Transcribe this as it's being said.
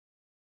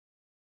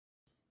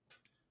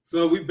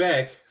So we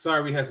back.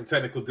 Sorry we had some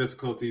technical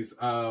difficulties.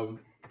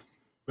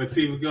 But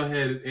T, we go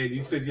ahead and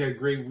you said you had a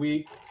great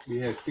week. We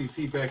had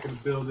CT back in the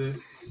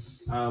building.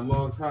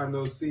 Long time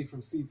no see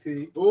from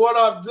CT. What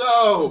up,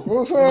 Joe?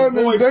 What's up,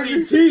 boy?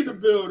 baby? CT in the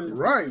building.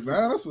 Right,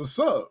 man. That's what's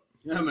up.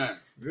 Yeah, man.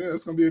 Yeah,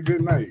 it's gonna be a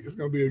good night. It's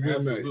gonna be a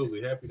good night.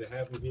 Absolutely happy to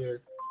have him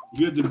here.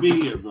 Good to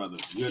be here, brother.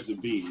 Good to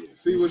be here.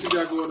 See what you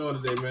got going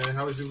on today, man.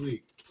 How was your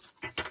week?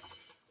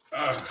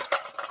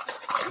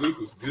 Week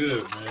was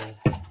good, man.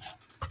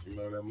 You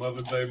know, that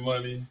Mother's Day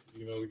money,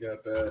 you know, we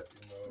got that,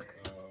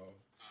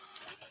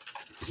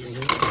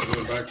 just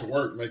going back to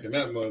work, making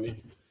that money.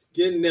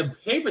 Getting them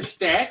paper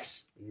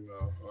stacks. You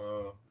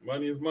know,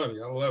 money is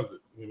money. I love it.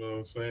 You know what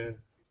I'm saying?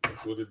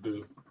 That's what it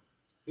do.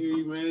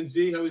 Hey, man.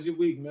 G, how was your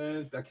week,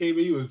 man? I came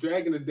in, you was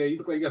dragging today. You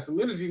look like you got some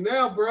energy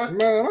now, bro.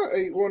 Man, I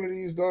ate one of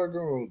these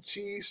doggone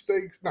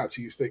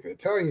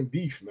Italian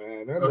beef,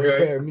 man. That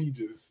Okay. had me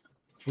just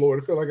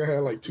floored. I felt like I had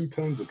like 2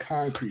 tons of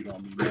concrete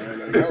on me, man.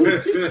 Like,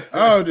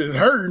 I was just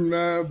hurting,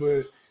 man.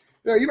 But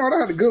yeah, you know what?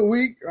 I had a good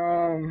week.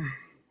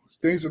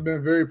 Things have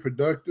been very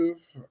productive.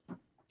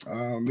 Me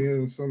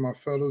and some of my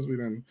fellas, we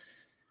done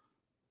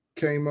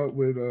came up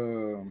with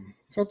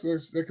something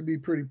that could be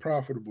pretty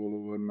profitable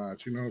or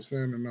whatnot. You know what I'm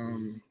saying? And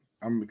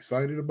I'm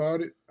excited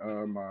about it.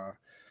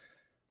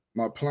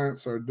 My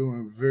plants are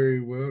doing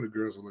very well. The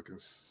girls are looking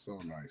so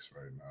nice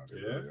right now.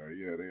 They really are.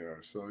 Yeah, they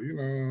are. So, you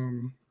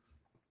know,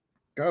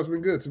 God's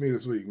been good to me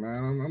this week,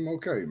 man. I'm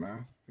okay,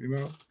 man. You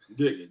know?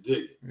 Dig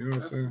it. You know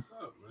what I'm saying? What's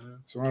up,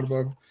 man? Surrounded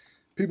by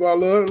people I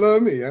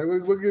love me.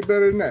 We'll get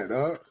better than that,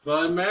 dog. That's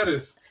all that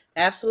matters.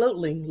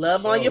 Absolutely.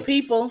 Love on your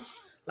people.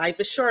 Life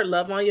is short.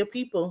 Love on your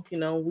people. You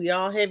know, we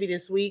all heavy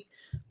this week,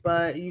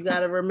 but you got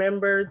to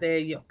remember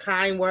that your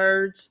kind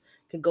words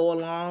can go a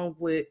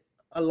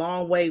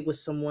long way with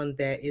someone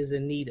that is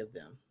in need of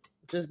them.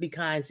 Just be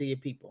kind to your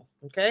people.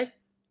 Okay?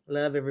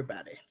 Love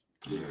everybody.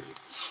 Yeah.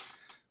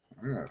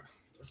 That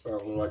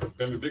sounds like a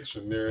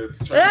benediction there.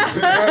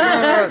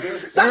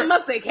 Something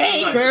must have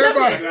came.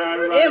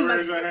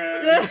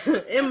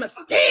 In my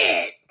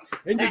spirit.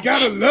 And you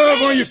gotta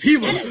love on your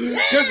people,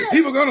 because the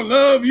people gonna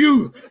love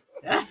you.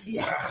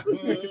 Yeah.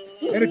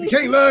 And if you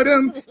can't love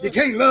them, you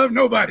can't love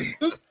nobody.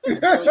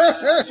 And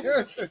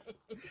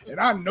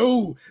I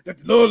know that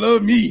the Lord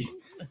loved me.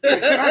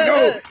 And I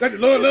know that the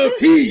Lord loved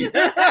T.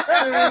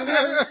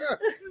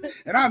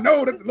 And I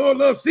know that the Lord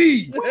loves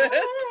C.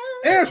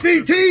 And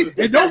CT.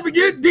 And don't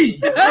forget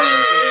D.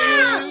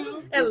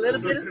 And a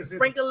little bit of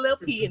sprinkle a little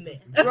pea in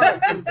there.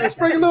 Right. And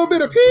sprinkle a little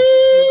bit of pea.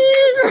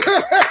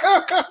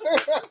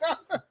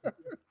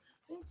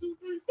 1, 2,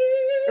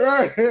 3.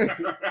 Right.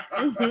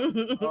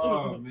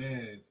 Oh,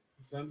 man.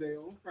 Sunday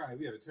on Friday.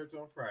 We have a church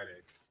on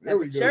Friday. There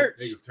we go. Church.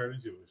 Niggas turning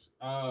Jewish.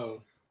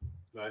 Oh,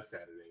 no, it's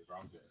Saturday, bro.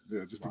 I'm good.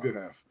 Yeah, just a good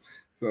half.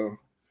 So,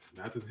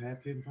 Not this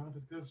half getting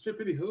pounded.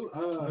 Strippity who?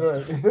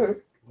 right.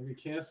 We'll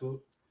get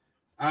canceled.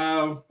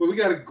 But we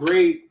got a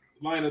great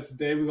lineup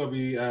today. We're gonna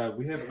be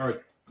we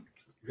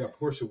got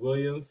Portia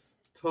Williams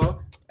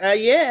talk.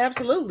 Yeah,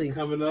 absolutely.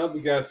 Coming up.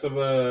 We got some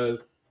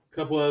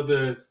couple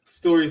other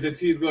stories that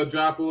T's gonna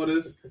drop on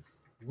us.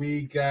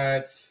 We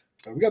got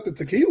the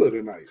tequila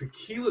tonight.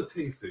 tequila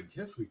tasting.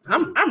 Yes, we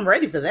do. I'm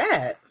ready for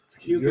that.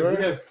 Tequila You're tasting.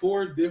 We right. have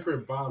 4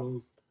 different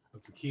bottles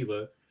of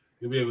tequila.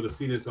 You'll be able to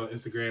see this on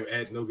Instagram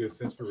at No Good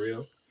Sense for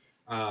Real.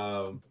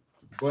 But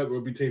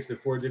we'll be tasting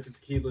 4 different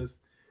tequilas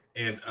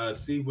and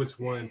see which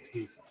one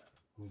tastes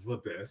the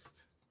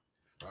best.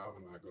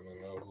 I'm not going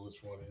to know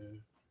which one it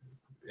is.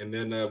 And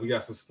then we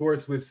got some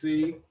sports with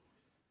C.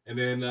 And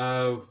then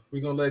we're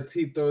going to let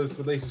T throw his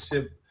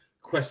relationship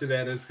question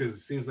at us because it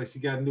seems like she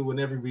got a new one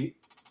every week.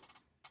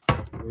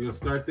 We're going to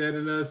start that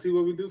and see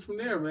what we do from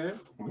there, man.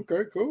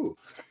 Okay, cool.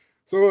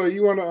 So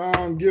you want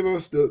to give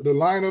us the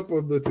lineup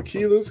of the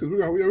tequilas? Because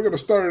we're gonna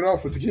start it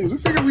off with tequilas. We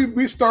figured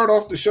we start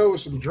off the show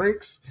with some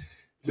drinks.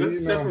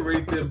 Let's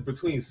separate them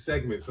between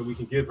segments so we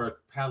can give our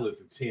palates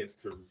a chance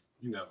to,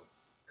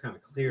 kind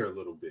of clear a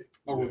little bit.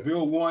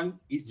 Reveal one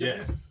each.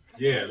 Yes.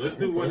 Yeah, let's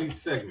do one each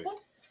segment.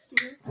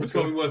 Which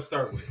one we want to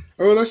start with?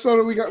 Oh, let's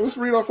start. Let's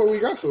read off what we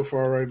got so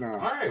far right now. All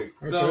right.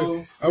 Okay.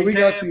 So we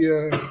got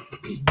the.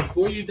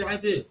 Before you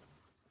dive in,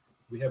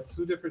 we have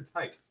 2 different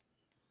types.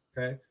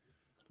 Okay.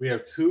 We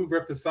have 2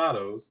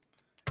 reposados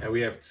and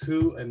we have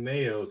 2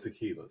 Aneo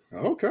tequilas.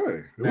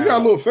 Okay, we Now,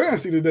 got a little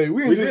fancy today.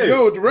 We didn't just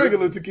go with the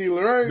regular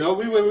tequila, right? No,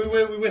 we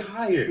went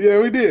higher. Yeah,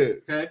 we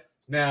did. Okay.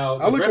 Now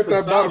I looked at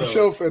that bottom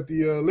shelf at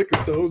the liquor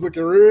store. It was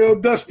looking real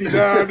dusty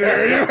down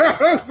there. You know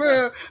what I'm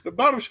saying? The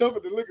bottom shelf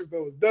at the liquor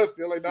store was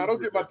dusty. I'm like, nah,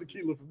 don't get my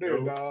tequila from there,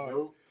 dog.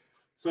 Nope.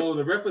 So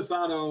the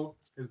reposado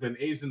has been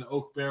aged in the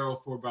oak barrel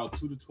for about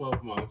 2 to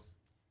 12 months.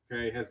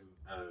 Okay, it has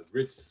a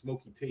rich,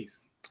 smoky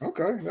taste.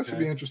 Okay, that should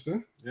be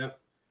interesting. Yep.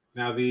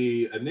 Now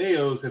the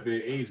Aneos have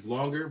been aged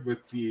longer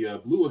with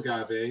the blue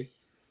agave.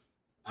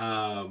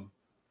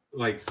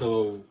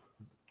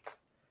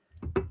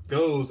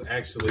 Those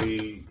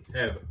actually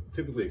have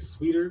typically a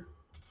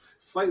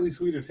slightly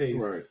sweeter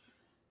taste, Right.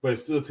 but it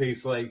still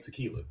tastes like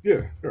tequila.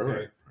 Yeah,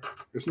 right.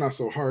 It's not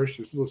so harsh.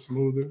 It's a little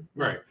smoother.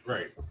 Right.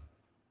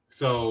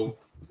 So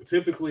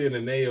typically an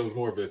Añejo is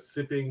more of a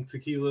sipping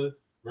tequila.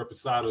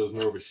 Reposado is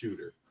more of a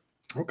shooter.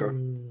 Okay.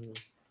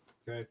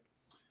 Okay.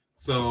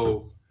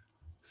 So,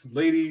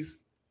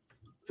 ladies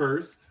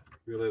first.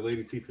 We'll let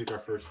Lady T pick our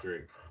first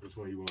drink. Which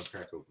one you want to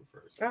crack open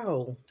first?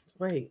 Oh,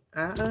 wait.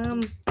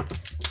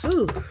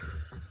 Ooh.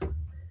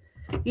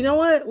 You know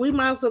what? We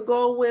might as well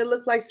go with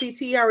look like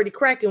CT already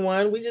cracking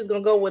one. We just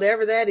gonna go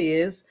whatever that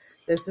is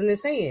that's in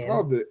his hand.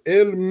 Oh, the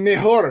El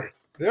Mejor.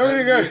 There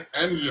you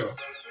go.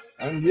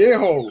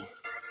 Añejo.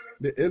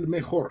 The El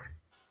Mejor.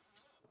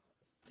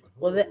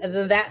 Well,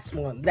 then that's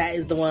one. That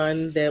is the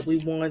one that we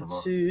want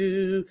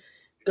to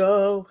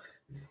go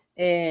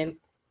and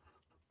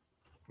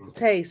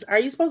taste. Are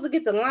you supposed to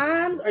get the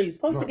limes? Or are you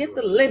supposed to get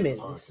the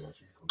lemons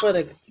for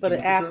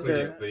the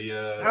after?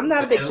 I'm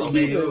not a big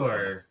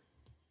tequila.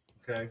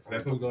 Okay, so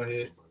that's what we're going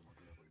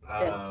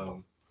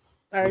ahead.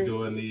 We're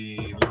doing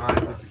the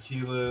limes and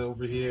tequila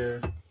over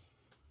here.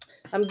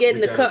 I'm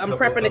getting the cup. I'm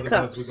prepping the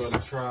cups. We're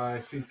going to try.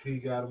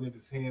 CT got them in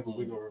his hand, but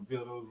we're going to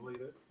reveal those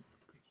later.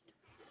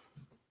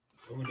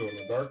 What we doing?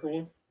 The darker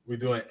one? We're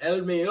doing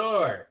El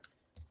Mayor.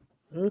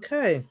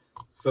 Okay.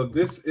 So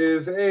this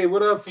is, hey,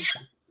 what up,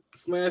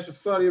 Smash for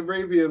Saudi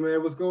Arabia,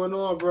 man? What's going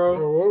on, bro?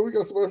 Oh, well, we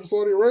got somebody from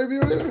Saudi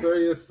Arabia. Yes, sir.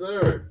 Yes,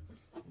 sir.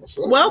 What's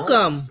up,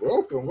 Welcome.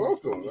 man?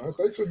 Welcome.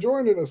 Thanks for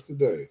joining us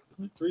today.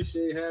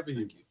 Appreciate having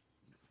you.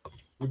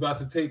 We're about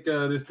to take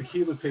this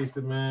tequila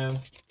tasting, man.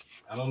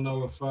 I don't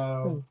know if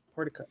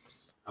Pour the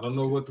cups. I don't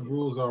know what the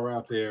rules are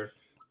out there,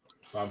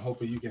 but I'm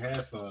hoping you can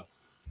have some.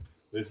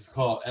 This is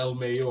called El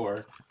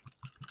Mayor.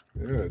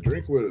 Yeah,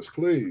 drink with us,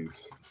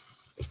 please.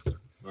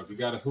 Or if you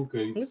got a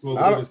hookah, you can smoke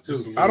I with us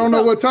too. I don't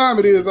know what time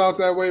it is out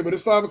that way, but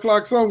it's 5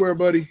 o'clock somewhere,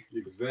 buddy.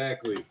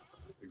 Exactly.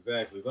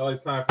 It's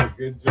always time for a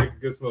good drink, a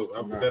good smoke.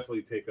 I would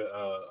definitely take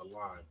a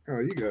lime. Oh,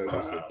 you guys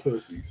are some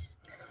pussies.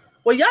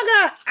 Well, y'all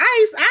got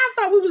ice. I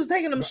thought we was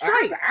taking them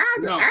straight.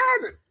 No.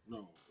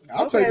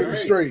 I'll Okay. take them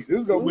straight.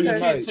 This is gonna When be you a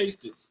can't night.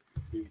 taste it,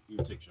 you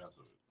take shots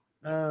of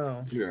it.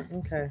 Oh, Yeah.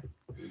 okay.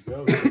 There you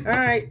go. All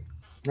right.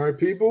 All right,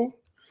 people.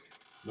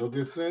 No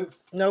good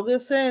sense. No good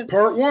sense.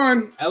 Part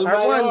 1. El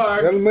Part one.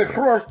 Mayor. El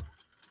Mejor.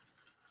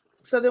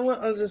 So then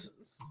what was this?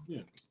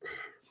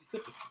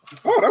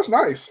 Oh, that's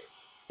nice.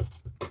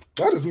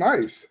 That is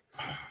nice.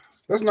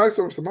 That's nice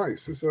over some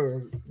ice. It's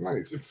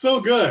nice. It's so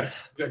good.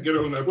 Gotta get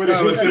on that With it,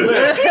 palate. with your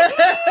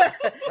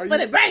lips. But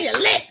it burn your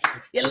lips.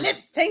 Your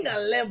lips tingle a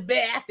little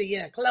bit after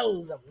you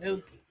close them.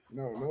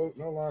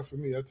 No line for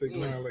me. I take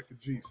mine like a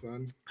G,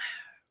 son.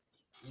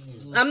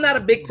 I'm not a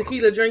big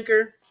tequila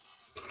drinker.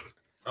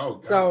 Oh,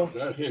 God, So-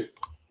 that hit.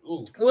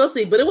 Ooh, We'll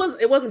see. But it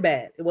wasn't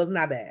bad. It was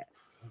not bad.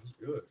 that was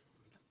good.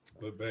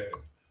 But bad.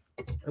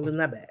 It was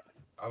not bad.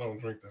 I don't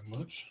drink that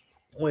much.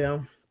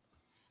 Well,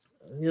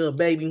 you're a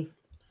baby.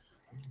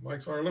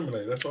 Mike's Hard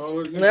Lemonade. That's all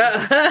it is.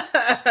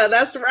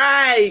 That's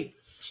right.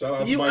 Shout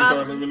out to You Mike's are-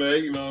 Hard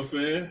Lemonade. You know what I'm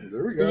saying?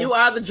 There we go. You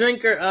are the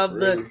drinker of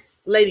the Ready.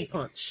 lady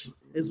punch,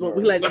 is what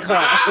we like to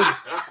call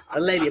a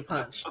lady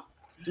punch.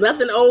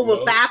 Nothing over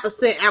No.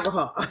 5%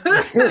 alcohol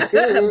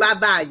by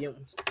volume.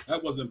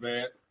 That wasn't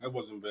bad.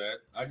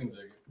 I can dig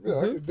it. Yeah,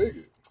 I can dig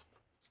it.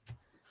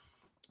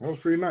 That was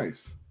pretty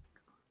nice.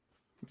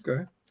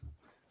 Okay.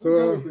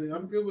 So,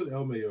 I'm good with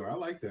El Mayor. I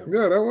like that.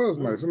 yeah, that was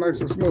nice.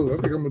 Nice and smooth. I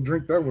think I'm going to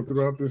drink that one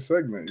throughout this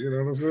segment. You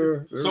know what I'm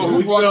saying? So We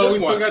who brought still, this we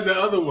still one? got the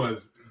other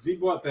ones. G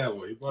bought that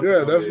one. He bought Yeah,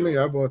 the that's El me.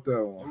 Mayor. I bought that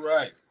All one.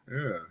 right.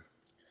 Yeah.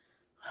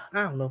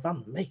 I don't know if I'm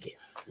gonna make it.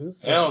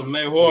 El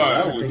Mejor.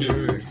 That was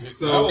hit.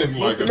 So That it's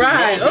was like supposed to a- be,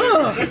 Right.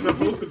 Oh. it's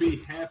supposed to be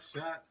half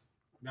shots,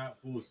 not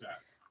full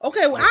shots.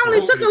 Okay, well, I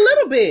only took a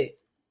little bit.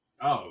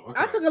 Oh,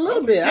 okay. I took a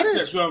little bit. I Take didn't.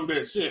 that some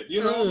bit shit.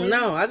 You know what I mean?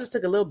 No, I just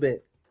took a little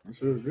bit. That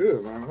shit was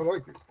good, man. I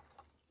like it.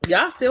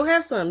 Y'all still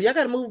have some. Y'all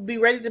gotta be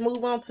ready to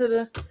move on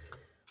to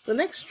the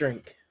next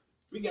drink.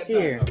 We got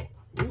Here. time.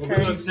 Well, we're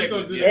Okay.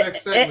 gonna do the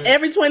next segment.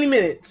 Every 20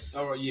 minutes,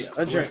 All right, yeah.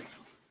 a drink.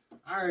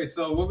 All right.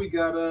 So what we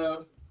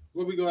got?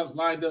 What we got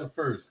lined up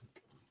first?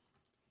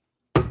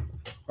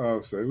 Oh,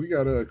 so we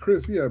got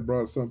Chris. He had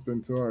brought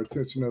something to our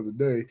attention the other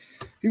day.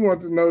 He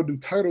wanted to know: do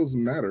titles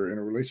matter in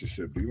a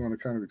relationship? Do you want to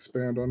kind of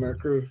expand on that,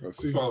 Chris? I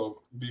see.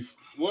 So,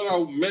 what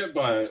I meant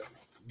by it,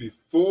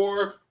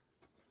 before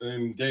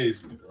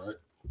engagement, right?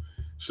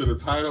 Should a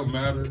title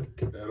matter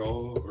at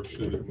all, or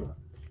should it not?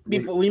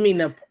 Before we mean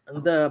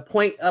the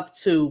point up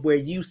to where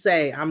you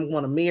say I'm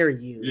gonna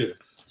marry you. Yeah,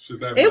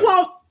 should that? It matter?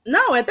 won't.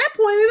 No, at that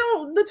point, it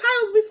don't. The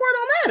titles before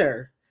don't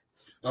matter.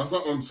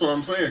 So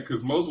I'm saying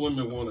because most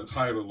women want a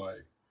title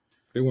like,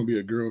 They want to be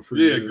a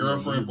girlfriend. yeah,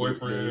 girlfriend,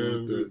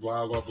 boyfriend,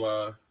 blah blah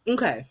blah.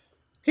 Okay,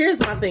 here's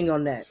my thing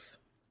on that.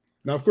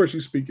 Now, of course,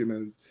 you're speaking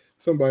as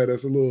somebody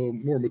that's a little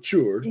more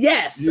mature.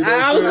 Yes, You know what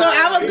I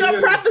I'm was saying?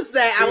 gonna preface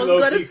that. I he was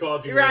low-key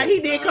called gonna you right. old. He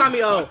did call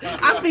me old.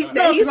 I think that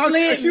No, he 'cause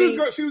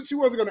slid me. she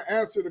wasn't going to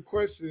answer the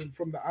question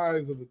from the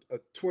eyes of a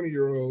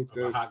 20-year-old.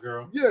 A hot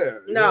girl. Yeah.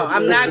 you know No, what I'm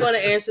saying? not going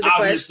to answer the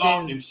Out here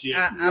talking question. shit.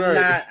 I'm Right.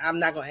 not. I'm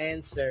not going to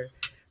answer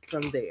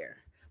from there.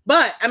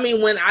 But I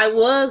mean, when I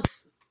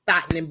was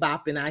thotting and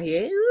bopping out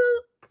here,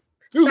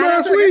 It was Shout out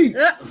last to- week.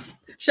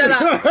 Shut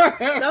up.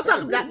 Don't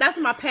talk. That's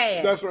my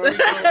past. That's right.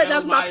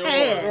 That's my Right,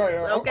 past.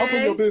 Right, I'm putting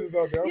Okay. your business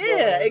out there. I'm sorry.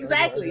 Yeah, Okay,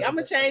 exactly. okay, I'm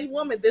a okay. changed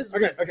woman this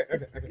week. Okay.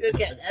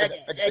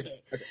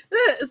 Okay.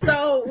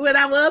 So when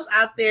I was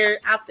out there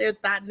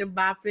thotting and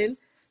bopping,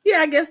 yeah,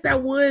 I guess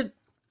that wouldn't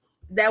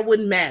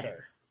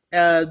matter.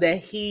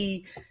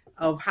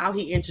 Of how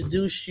he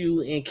introduced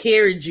you and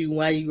carried you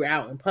while you were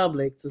out in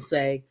public to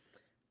say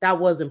that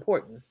was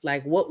important.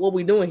 Like what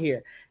we doing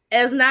here?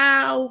 As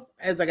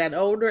I got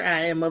older, I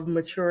am of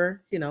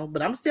mature,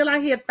 but I'm still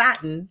out here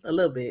thotting a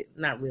little bit.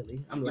 Not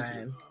really. I'm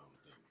lying.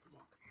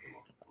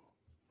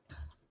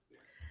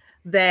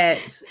 That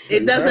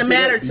it doesn't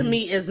matter to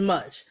me as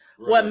much.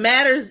 What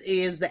matters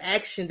is the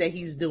action that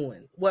he's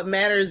doing. What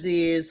matters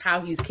is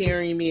how he's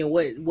carrying me and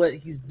what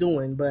he's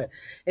doing. But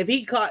if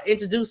he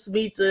introduced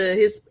me to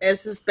his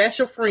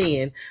special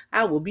friend,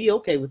 I will be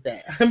okay with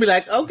that. I'll be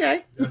like,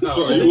 okay.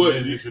 So you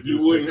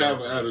wouldn't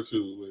have an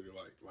attitude with it,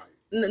 like.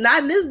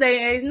 Not in this day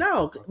and age,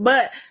 no.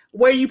 But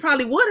where you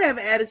probably would have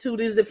an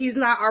attitude is if he's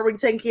not already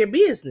taking care of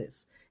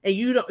business. And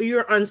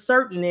you're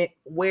uncertain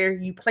where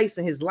you place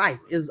in his life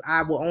is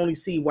I will only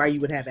see why you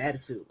would have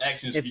attitude.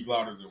 Actions speak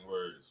louder than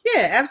words.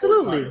 Yeah,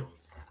 absolutely.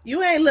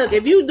 You ain't look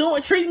if you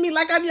treat me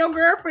like I'm your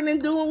girlfriend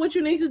and doing what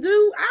you need to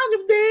do. I don't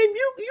give a damn.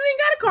 You ain't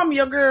gotta call me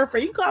your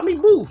girlfriend. You can call me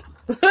boo.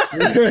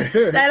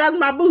 That's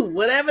my boo.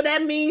 Whatever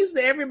that means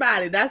to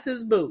everybody, that's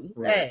his boo.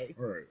 Right, Hey,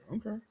 right,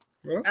 okay.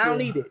 Well, I don't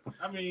need it.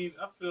 I mean,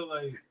 I feel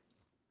like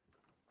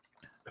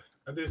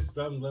there's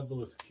some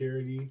level of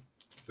security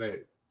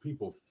that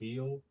people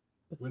feel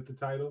with the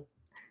title.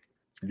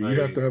 Do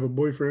you have to have a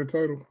boyfriend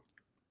title?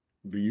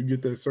 Do you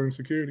get that certain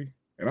security?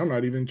 And I'm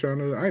not even I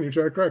ain't even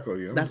trying to crack on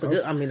you. That's a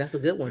good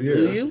one. Yeah.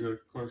 Do That's a you? good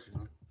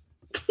question.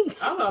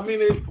 I don't know. I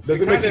mean,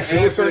 Does it make you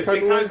feel a certain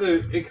type of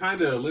way? It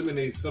kind of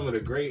eliminates some of the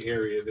gray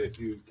area that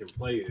you can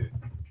play in.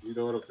 You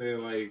know what I'm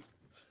saying? Like,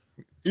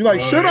 You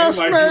like, should I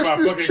smash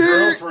this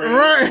chick?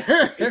 Right.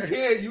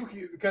 you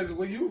can, because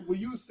when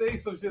you say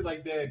some shit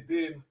like that,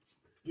 then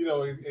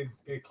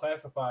it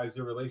classifies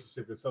your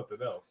relationship as something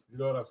else. You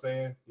know what I'm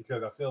saying?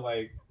 Because I feel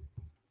like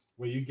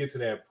when you get to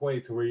that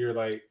point to where you're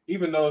like,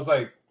 even though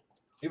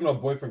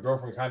boyfriend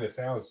girlfriend kind of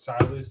sounds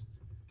childish,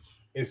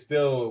 it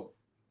still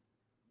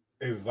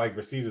is like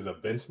received as a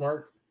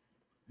benchmark.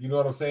 You know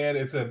what I'm saying?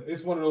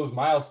 It's one of those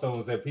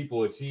milestones that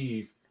people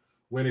achieve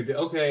when I've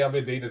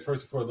been dating this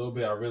person for a little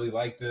bit. I really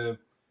like them.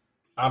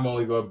 I'm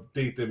only going to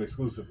date them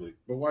exclusively.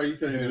 But why you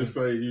can't just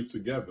say you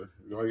together?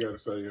 Why you got to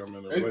say I'm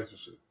in a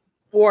relationship?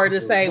 Or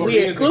to say we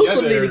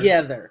exclusively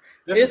together.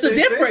 It's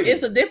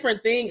a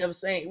different thing of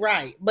saying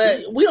right.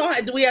 But we don't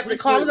have, do we have to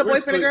call it a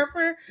boyfriend and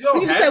girlfriend?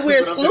 We can say we're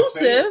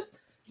exclusive.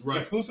 Right.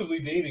 Exclusively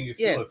dating is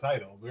still a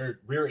title.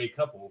 We're a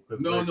couple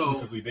because we're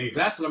exclusively dating.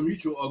 That's a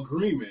mutual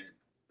agreement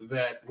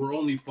that we're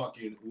only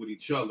fucking with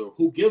each other.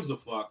 Who gives a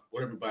fuck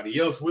what everybody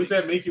else Would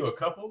thinks? that make you a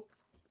couple?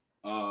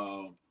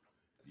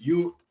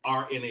 You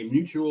are in a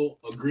mutual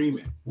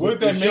agreement. Would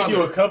that make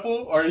you a couple,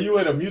 or are you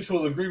in a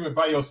mutual agreement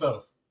by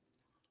yourself?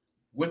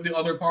 With the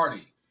other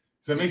party.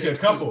 So it makes you a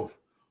couple.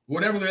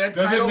 Whatever that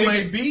title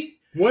may be.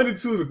 1 and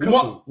 2 is a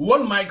couple.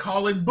 One might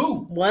call it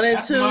boo. 1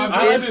 and 2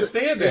 I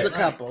understand that. is a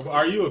couple.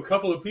 Are you a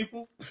couple of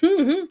people?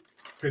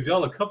 Because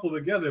y'all a couple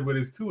together, but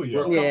it's 2 of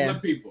y'all. We're a couple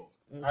of people.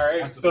 All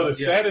right. So the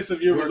status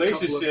of your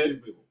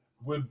relationship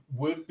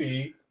would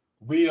be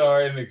we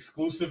are in an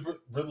exclusive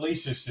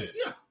relationship.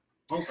 Yeah.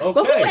 Okay.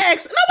 But who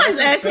asks? Nobody's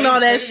asking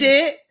all that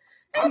shit.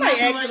 Nobody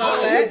asking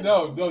all that.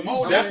 No,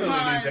 you definitely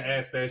need to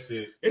ask that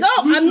shit.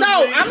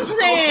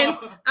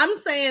 I'm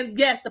saying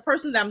yes, the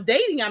person that I'm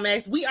dating, I'm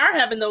asking, we are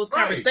having those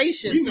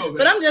conversations. We know that.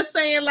 But I'm just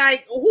saying,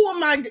 like, who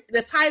am I?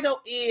 The title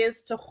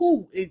is to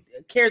who it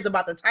cares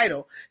about the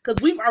title.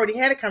 Because we've already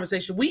had a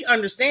conversation. We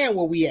understand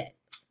where we at.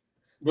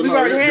 But We've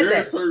already had there are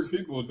that. certain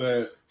people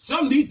that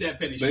some need that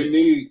petty they shit.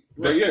 need.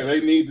 They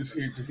need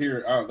to hear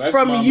it out. That's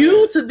from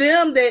you to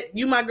them that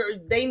you my girl.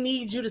 They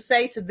need you to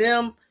say to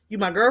them, "You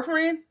my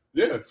girlfriend."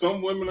 Yeah,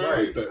 some women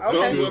are like that.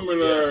 Okay. Some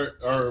women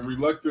are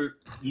reluctant.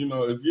 You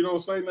know, if you don't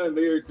say nothing,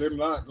 they're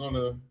not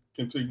gonna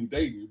continue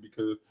dating you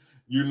because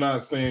you're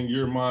not saying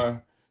you're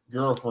my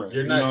girlfriend.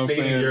 You're not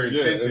stating your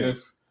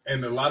intentions.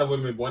 And a lot of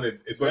women want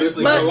it,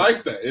 especially. I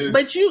like that.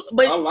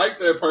 I like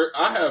that part.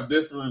 I have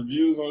different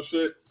views on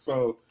shit.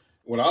 So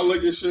when I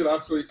look at shit, I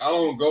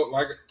don't go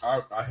like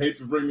I hate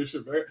to bring this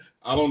shit back.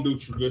 I don't do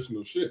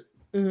traditional shit.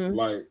 Mm-hmm.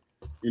 Like,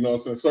 you know,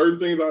 certain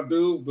things I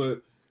do,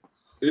 but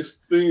it's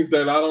things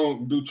that I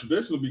don't do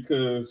traditional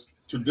because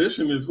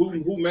tradition is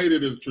who made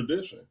it a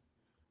tradition.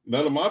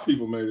 None of my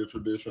people made it a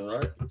tradition,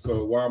 right?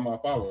 So why am I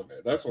following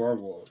that? That's where I'm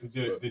going.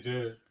 Did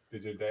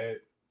your dad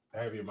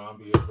have your mom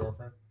be your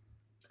girlfriend?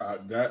 I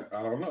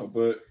don't know,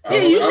 but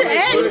you should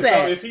ask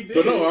that. If he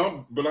did,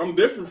 but I'm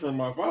different from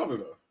my father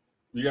though.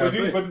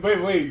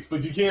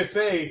 But you can't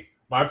say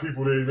my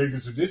people didn't make the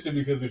tradition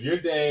because if your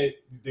dad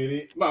did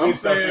it, no, I'm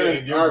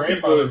saying our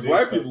people as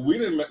black people, we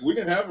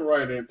didn't have a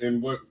right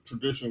in what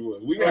tradition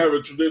was. We didn't have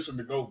a tradition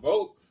to go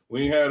vote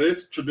We ain't had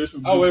this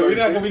tradition. Oh wait, we're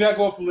not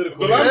going political.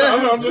 But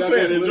I'm We're just not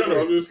saying going in general.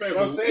 I'm political. just saying.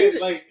 What I'm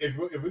saying, like, if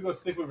we're gonna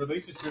stick with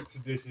relationship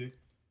tradition,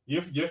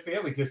 your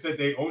family can set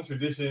their own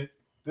tradition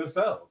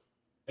themselves.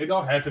 It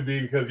don't have to be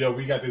because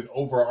we got this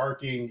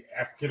overarching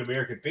African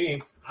American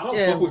thing. I don't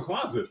fuck with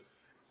Kwanzaa.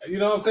 You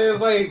know what I'm saying?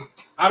 It's like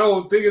I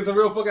don't think it's a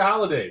real fucking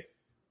holiday.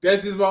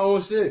 That's just my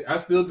own shit. I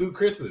still do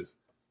Christmas,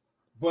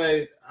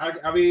 but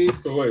I mean.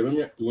 So wait,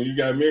 when you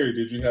got married,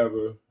 did you have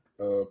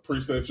a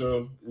priest at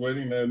your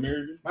wedding that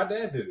married you? My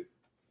dad did it.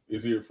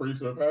 Is he a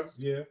priest or a pastor?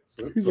 Yeah.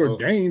 He's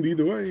ordained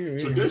either way.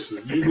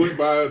 Tradition. You went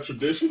by a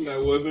tradition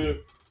that wasn't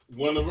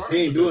one of ours.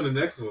 He ain't doing the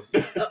next one.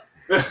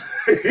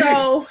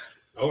 So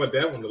I want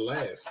that one to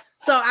last.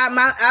 So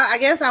I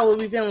guess I would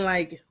be feeling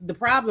like the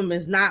problem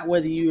is not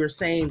whether you are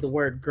saying the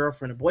word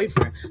girlfriend or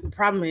boyfriend. The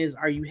problem is,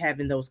 are you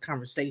having those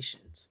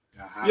conversations?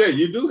 Yeah,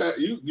 you do have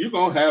you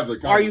gonna have the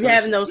conversation. Are you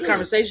having those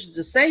conversations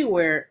to say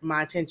where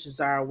my intentions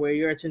are, where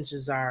your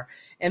intentions are,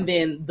 and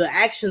then the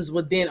actions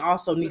would then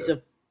also need to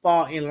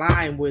fall in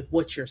line with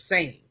what you're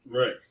saying.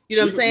 Right. You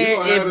know what I'm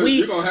saying?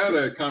 You're gonna have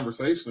that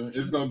conversation.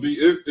 It's gonna be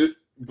it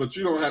but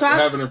you don't have to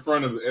have it in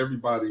front of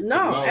everybody.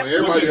 No,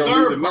 everybody. The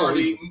third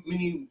party,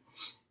 meaning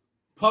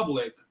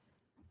public,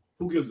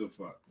 who gives a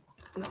fuck?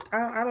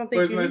 I don't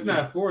think it's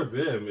not for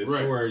them. It's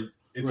for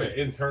an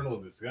internal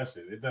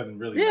discussion. It doesn't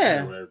really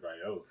matter for everybody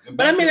else.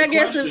 But I mean, I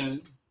guess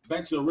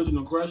back to the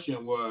original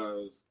question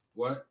was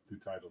what? Do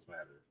titles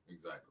matter?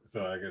 Exactly.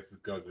 So I guess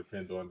it's going to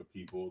depend on the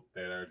people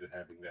that are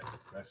having that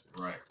discussion.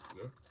 Right.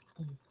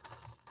 Yeah.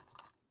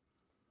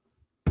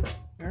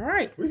 All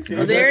right.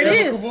 Well, there it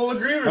is.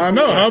 I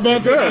know. How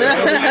about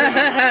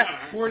that?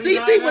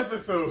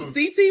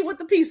 CT with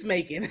the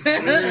peacemaking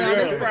on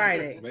this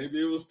Friday.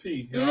 Maybe it was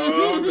P.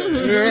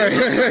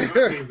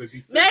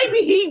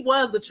 Maybe he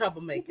was the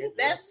troublemaker.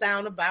 That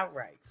sound about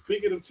right.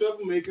 Speaking of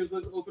troublemakers,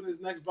 let's open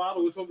this next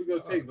bottle. Which one we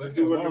gonna take? Let's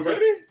do it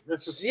already.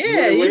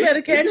 Yeah, you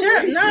better catch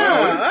up.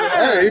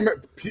 No.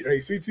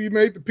 Hey, CT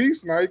made the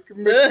peace night.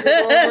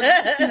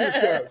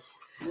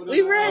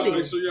 We ready.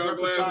 Make sure y'all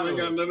glasses ain't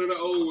got none of the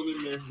old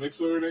in there. Make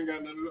sure it ain't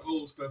got none of the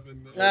old stuff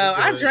in there.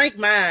 I drank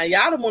mine.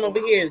 Y'all the one over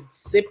here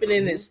sipping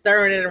it and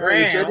stirring it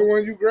around. Whichever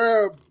one you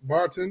grab,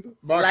 bartender.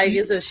 Like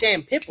it's a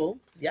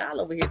champagne.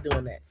 Y'all over here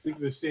doing that.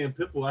 Speaking of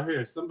champagne, I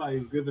hear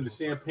somebody's living the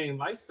champagne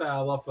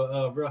lifestyle off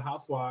of Real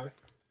Housewives.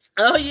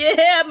 Oh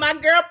yeah, my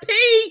girl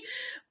P,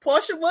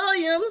 Portia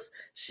Williams.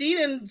 She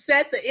done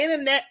set the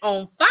internet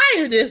on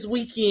fire this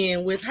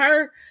weekend with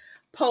her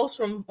post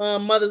from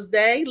Mother's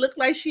Day. Looked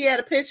like she had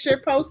a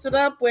picture posted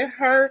up with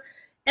her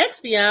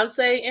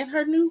ex-fiance and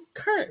her new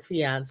current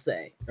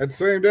fiance at the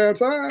same damn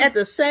time. At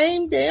the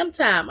same damn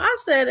time. I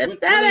said, if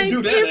that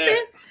ain't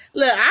gifted,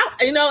 look,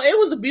 it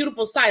was a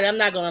beautiful sight. I'm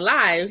not gonna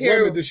lie.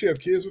 Did she have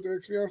kids with the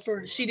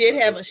ex-fiance?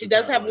 She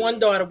does have one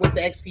daughter with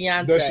the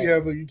ex-fiance. Does she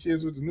have any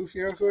kids with the new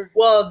fiance?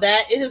 Well,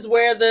 that is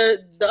where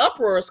the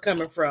uproar is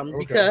coming from,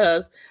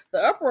 because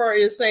the uproar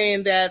is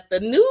saying that the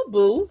new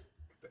boo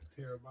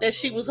that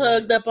she was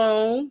hugged up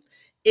on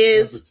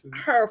is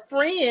her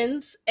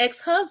friend's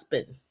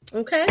ex-husband.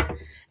 Okay.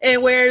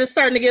 And where it's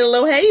starting to get a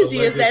little hazy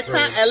is that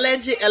time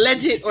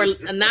alleged or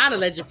a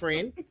non-alleged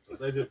friend.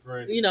 Alleged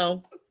friend. You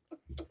know,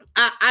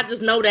 I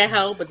just know that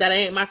hoe, but that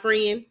ain't my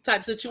friend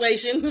type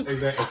situation.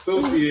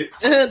 Associate.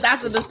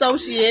 That's an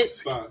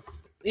associate.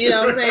 You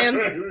know what I'm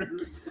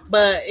saying?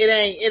 But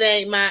it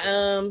ain't my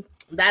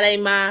that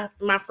ain't my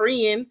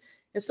friend.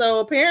 And so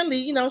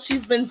apparently,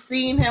 she's been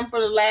seeing him for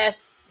the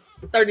last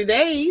 30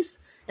 days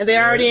and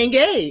they're already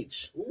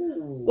engaged. Ooh.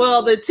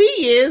 Well, the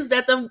tea is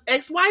that the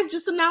ex-wife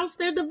just announced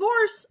their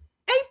divorce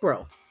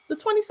April the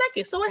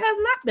 22nd. So it has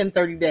not been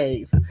 30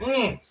 days.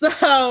 So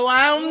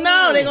I don't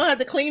know. They're going to have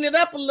to clean it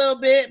up a little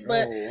bit,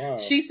 but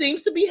she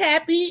seems to be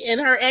happy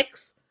and her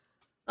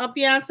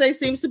fiance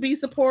seems to be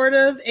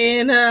supportive.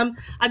 And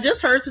I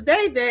just heard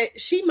today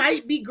that she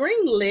might be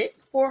greenlit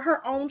for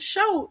her own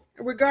show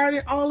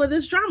regarding all of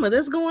this drama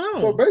that's going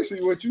on. So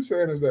basically what you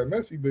saying is that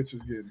messy bitch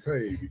is getting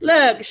paid.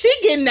 Look, she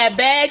getting that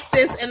bag,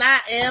 sis, and I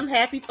am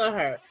happy for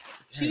her.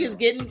 She is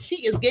getting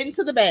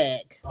to the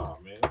bag. Oh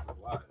man, that's a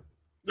lot.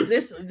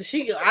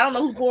 I don't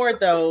know who poured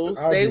those.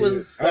 I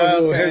was a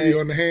little heavy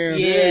on the hand.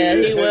 Yeah,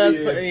 he was.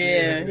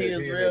 Yeah, he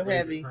was real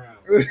heavy.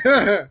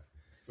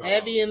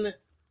 Heavy and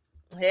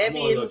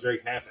heavy. I'm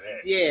drink half of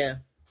that. Yeah,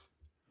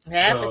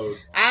 half. So,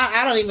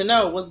 I don't even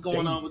know what's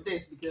going on with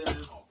this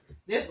because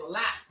there's a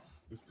lot.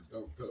 It's the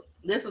dope cup.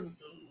 This is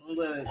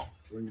what.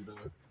 When you done.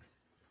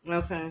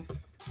 Okay.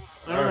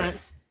 All right.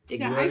 You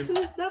got ice in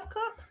this dope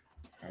cup?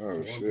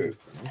 Oh shit!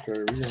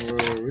 Okay,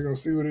 we gonna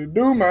see what it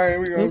do,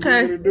 man. See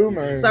what it do,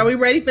 man. So are we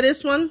ready for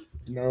this one?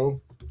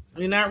 No,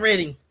 you're not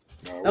ready.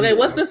 No, okay,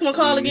 what's this one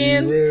called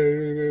again? I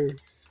ain't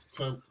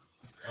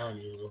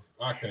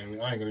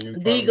gonna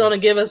get D gonna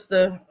give us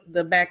the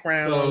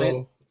background on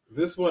it.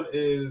 This one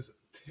is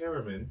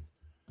Terramana.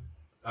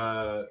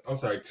 I'm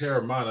sorry,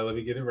 Terramana. Let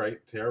me get it right.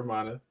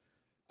 Terramana.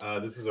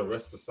 This is a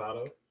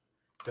Reposado.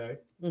 Okay.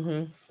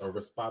 Mm-hmm. A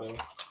Reposado.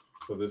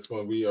 So this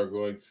one we are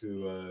going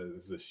to.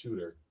 This is a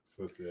shooter.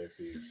 Supposed to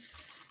actually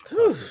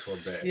Whew. for a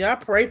bet. Y'all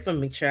pray for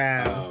me,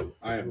 child.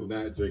 I am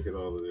not drinking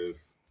all of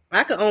this.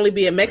 I can only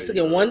be a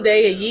Mexican one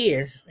day a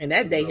year, and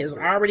that day has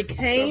already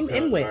came Dump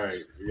cup. and went. All right,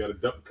 we got a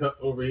dump cup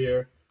over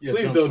here. Yeah,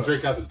 Please dump don't cup.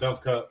 drink out the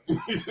dump cup.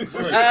 Oh.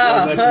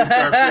 Unless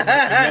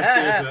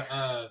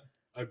there's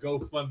a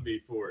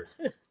GoFundMe for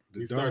it.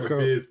 We dump start a cup.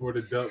 bid for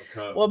the dump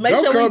cup. Well, make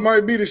Dump sure cup we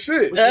might be the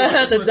shit.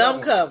 the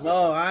dump cup.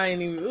 Oh, I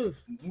ain't even.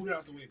 Oof. Move it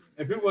out the way.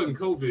 If it wasn't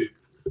COVID,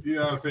 you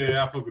know what I'm saying?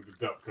 I fuck with the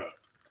dump cup.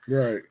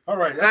 Right. All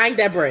right. I ain't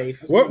that brave.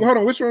 What? Hold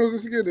on. Which one was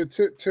this again? The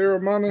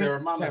Terramana?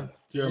 Terramana.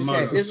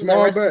 Okay, It's a this is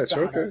small a batch.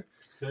 Reposado. Okay.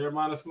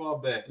 Terramana small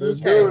batch. Let's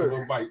Okay. do A it.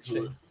 little bite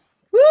to it.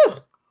 Woo!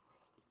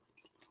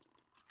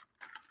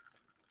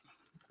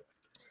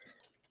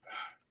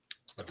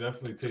 I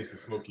definitely taste the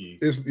smoky.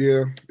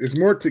 It's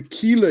more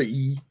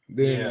tequila-y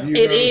than Yeah. you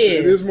It know, is.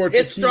 It is more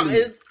It's strong.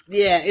 tequila.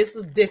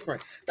 It's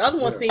different. The other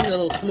one Yeah. seemed a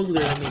little smoother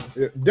to me.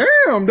 Yeah.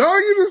 Damn, dog,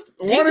 you just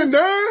He one and just-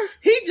 done?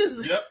 He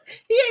just Yep.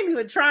 he ain't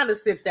even trying to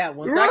sip that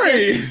one. So I Right.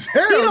 guess he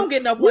Damn. don't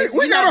get no We points.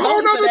 got a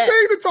whole nother nother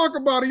thing to talk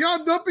about.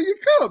 Y'all dumping your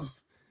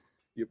cups.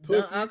 You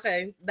pussies.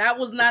 Okay, that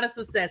was not a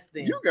success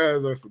then. You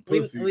guys are some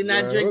pussies. We're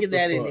not man. drinking What the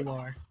that fuck?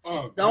 anymore.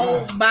 Oh,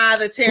 Don't God. buy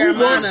the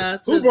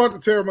Terramana. Who brought the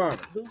Terramana?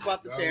 Who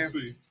bought the I don't Terramana?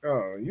 see.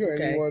 Oh, you ain't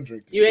Okay. even want to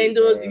drink. This You ain't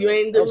shit, do a- man. you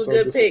ain't do I'm a so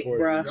good pick,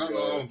 disappointed bruh. in Y'all you know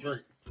I guys. don't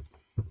drink.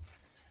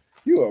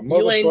 You a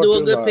You ain't do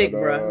a good motherfucking pick, lie,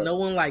 bro. dog. No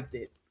one liked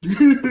it.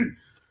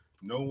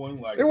 No one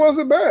like It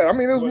wasn't bad. I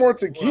mean, it was Well, more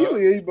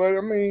tequila, but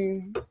I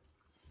mean,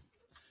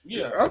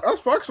 Yeah. I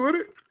fucks with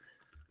it.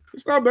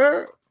 It's not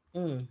bad.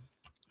 Mm.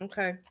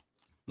 Okay.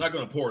 Not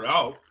gonna pour it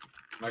out.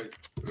 Like,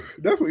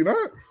 Definitely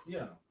not.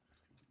 yeah.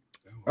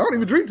 I don't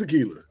even drink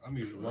tequila. I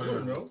need to I learn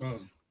don't know.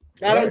 something.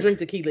 I don't Right. drink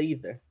tequila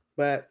either,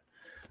 but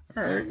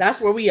All right. that's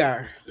where we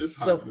are. It's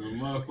So- hot to the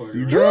motherfucker.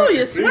 You right? drunk? Ooh, you're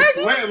He's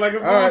sweating. sweating like a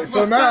All right,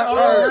 so motherfucker now- all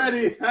right.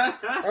 already.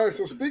 All right.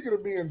 So speaking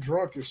of being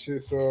drunk and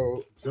shit,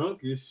 so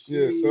Drunk as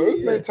shit. yeah, so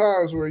it's been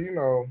times where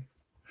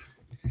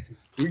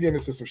we get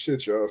into some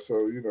shit, y'all.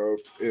 So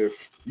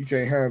if you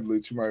can't handle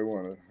it, you might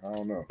want to. I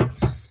don't know.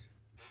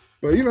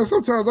 But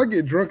sometimes I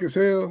get drunk as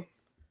hell,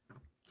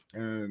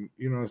 and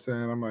you know what I'm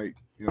saying. I might,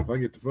 if I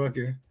get to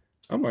fucking,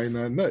 I might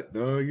not nut,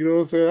 dog. You know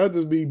what I'm saying. I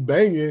just be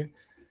banging,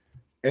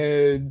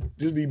 and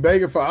just be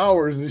banging for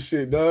hours and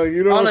shit, dog.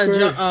 You know on what I'm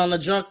saying. on a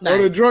drunk night. On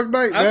a drunk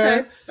night, man.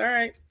 Okay. All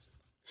right.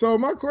 So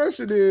my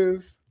question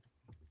is,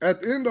 at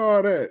the end of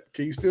all that,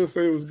 can you still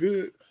say it was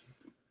good?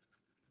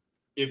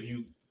 If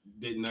you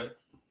did not,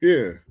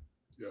 Yeah,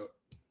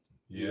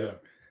 Yeah.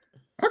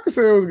 I could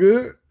say it was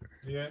good.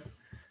 Yeah.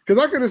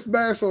 Because I could have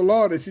smashed so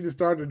long that she just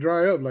started to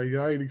dry up. Like,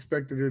 I ain't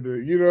expected her to,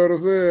 you know what I'm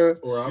saying?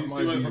 Or I She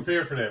might wasn't be,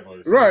 prepared for that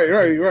much. Right.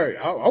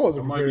 I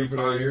wasn't I might be prepared for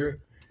that.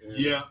 tired.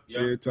 yeah.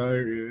 Yeah,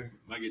 tired,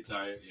 Might get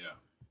tired.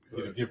 Yeah.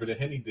 You give her the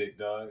henny dick,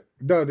 dog.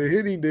 yeah. No, the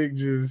hitty dick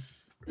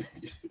just,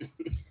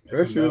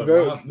 That's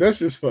another monster. that's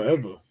just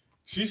forever.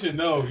 She should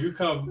know if you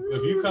come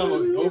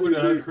over to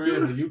her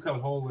crib and you come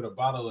home with a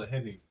bottle of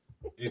henny,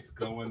 it's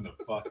going the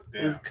fuck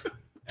down.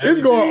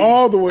 It's going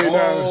all the way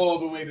down. All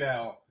the way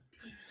down.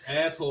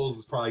 Assholes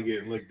is probably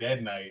getting licked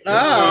that night.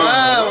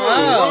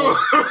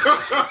 Oh.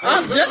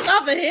 Oh. Just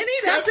off a henny.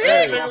 That's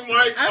Hey. it. I'm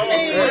like, I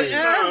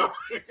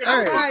mean,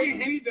 Hey,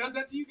 Henny does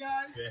that to you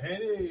guys? The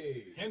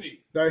henny.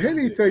 Henny. the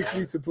henny takes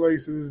me to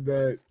places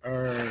that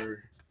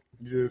are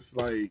just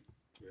like,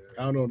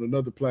 I don't know, on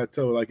another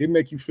plateau. Like, it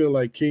make you feel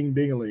like King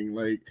Dingling.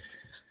 Like,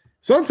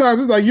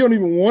 sometimes it's like you don't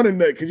even want to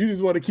nut because you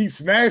just want to keep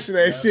smashing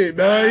that shit,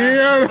 dog. You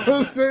know what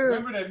I'm saying?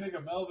 Remember that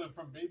nigga Melvin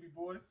from Baby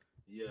Boy?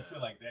 Yeah. I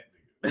feel like that nigga.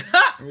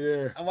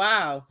 Yeah.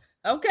 Wow.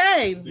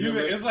 Okay.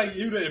 It's like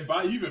you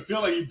even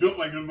feel like you built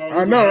like this motherfucker.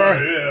 I know, right?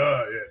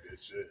 Yeah,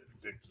 that shit.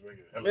 Dick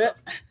swinging. Yeah.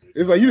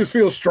 It's like you just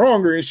feel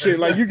stronger and shit.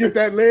 Like you get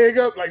that leg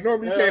up. Like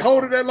normally you can't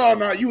hold it that long.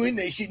 Now you in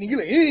that shit and you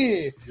like,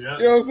 Yeah. You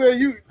know what I'm saying?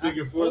 You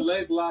Thinking for a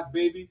leg lock,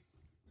 baby.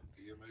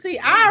 See,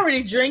 I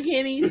already drink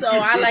henny, so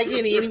I like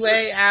henny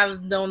anyway. I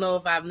don't know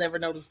if I've never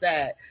noticed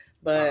that,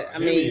 but I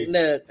mean, Henny.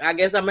 look, I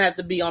guess I'm gonna have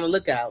to be on the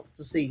lookout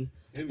to see.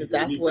 Henny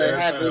That's gave me what bad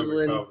happens time in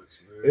when- college,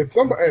 man. if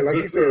somebody, hey, like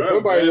you said, if That's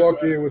somebody bad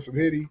walk time. in with some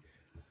hitty,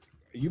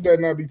 you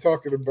better not be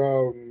talking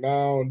about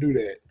now and do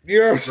that. You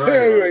know what I'm Right,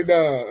 saying? right. Like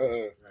nah.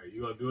 Right,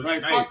 you gonna do it Right.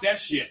 tonight. Fuck that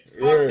shit.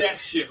 Fuck Right. that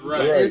shit.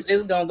 Right. Right.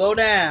 It's gonna go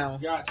down.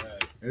 Gotcha.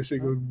 That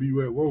shit gonna be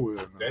wet. Whoa,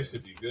 well. That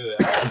should be good.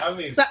 I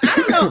mean, So I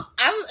don't know.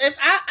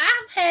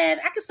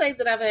 I can say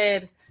that I've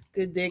had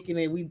good dick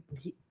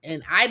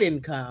and I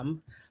didn't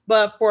come,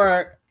 but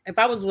if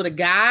I was with a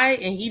guy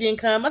and he didn't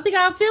come, I think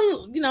I'd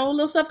feel a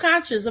little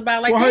self-conscious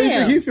about like, Well, how you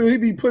damn. think he feel? He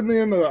be putting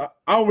in the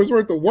hours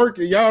worth of work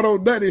and y'all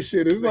don't nut this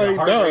shit. It's like,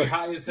 heart rate dog.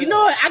 high as hell. You know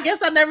what? I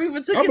guess I never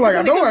even took I'm it. like,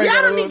 I know I ain't y'all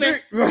got a don't little even.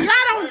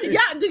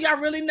 dick. Do y'all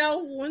really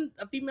know when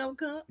a female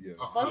come? Yes.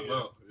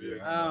 Yeah.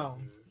 Oh.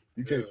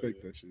 You can't Yeah, fake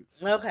yeah. that shit.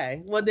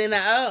 Okay. Well then,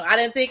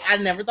 I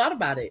never thought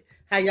about it.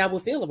 How y'all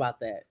would feel about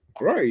that?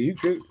 Right. You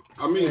could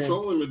I mean, Yeah.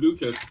 some women do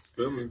catch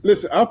feelings.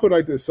 listen. I'll put it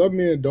like this: some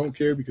men don't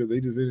care because they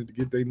just in it to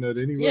get their nut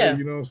anyway. Yeah.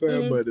 You know what I'm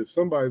saying? Mhm. But if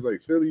somebody's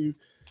like feeling you,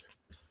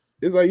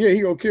 it's like, yeah,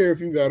 he don't care if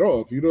you got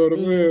off. You know what I'm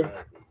Mhm. saying?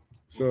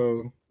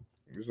 So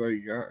it's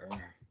like,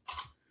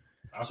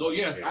 So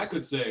yes, I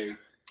could say,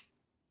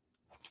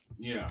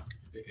 yeah,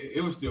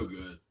 it was still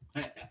good.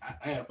 I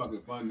had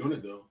fucking fun doing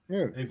it though.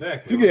 Yeah,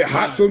 Exactly. you get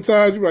hot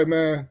sometimes. You're like,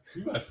 man,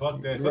 You like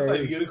fuck that.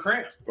 Sometimes you get a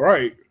cramp.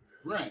 right?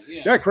 Right,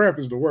 yeah. That cramp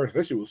is the worst.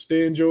 That shit will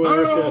stand your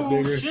ass up,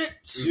 nigga.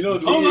 Shit. You know,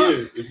 the Hold thing up.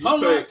 is, if you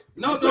Hold take, up.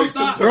 No, you don't take two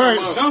stop. time Right.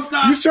 outs- Don't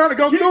stop. You trying to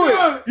go Keep through it?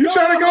 going. You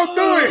trying to go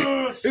through it?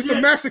 Oh, It's a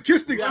shit.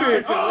 masochistic Yeah.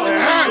 shit. Oh,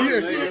 Yeah,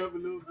 shit.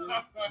 yeah.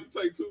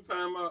 You take 2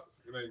 timeouts,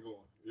 it ain't going.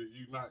 You're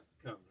not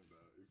coming, dog.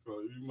 So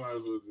you might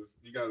as well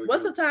you gotta.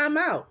 What's a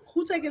timeout?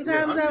 Who taking I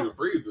times need a out?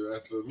 breather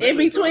after a In minute,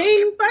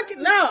 between?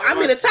 Fucking no. I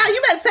mean, the time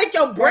you better take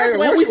your breath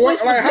Like, when we switch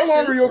like, how long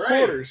are positions. your Right.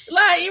 quarters?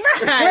 Like,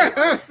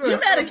 right. You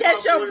better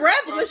catch your 40,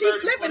 breath when she 30,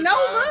 flipping 45.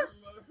 over.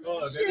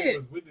 Oh, that Shit.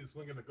 was witness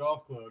swinging the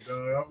golf club,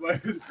 dog. I'm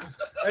like,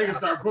 I can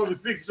start quoting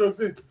 6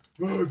 strokes in.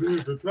 Oh,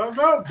 dude, the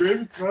timeout,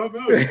 baby,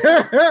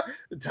 timeout.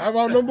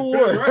 Timeout number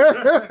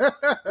 1.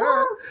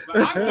 But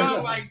I've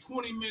done like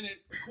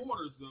 20-minute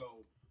quarters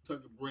though.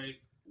 Took a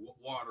break,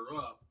 water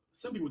up.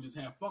 Some people just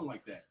have fun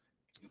like that.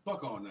 And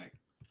fuck all night.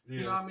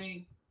 You know what I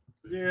mean?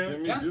 Yeah.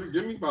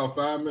 Give me about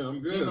 5 minutes. I'm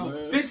good, You know,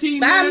 man.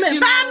 15 5 minutes.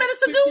 minutes- 5 minutes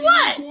to do 15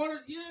 what? Quarters,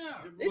 yeah.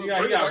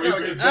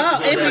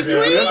 Oh, in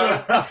between?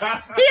 Yeah, I'm like, I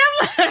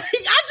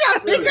trying to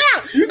figure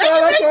out. You Make thought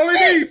it that's make all we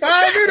need? sense.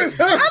 5 minutes,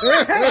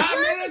 huh? 5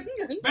 minutes,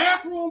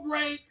 bathroom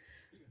break,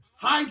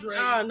 hydrate.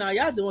 Oh no,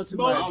 y'all doing too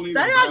Smoke. much.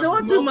 Y'all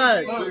doing too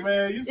much. Look,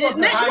 man, you Yeah, supposed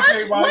to Nick,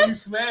 hydrate while you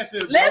what's- smash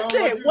it. Bro.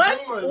 Listen,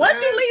 once doing, once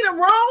man? you leave the I'm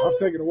room,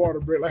 taking a water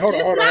break. Like, hold on,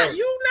 it's hold on. not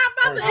you not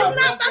about to Hold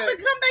you on. not about to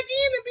come back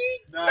in and be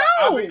Nah, no.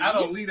 I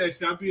don't leave that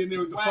shit. I be in there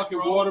with the That's fucking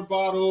whack, bro. water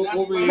bottle That's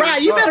over whack. here.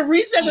 Right, you better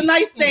reach at the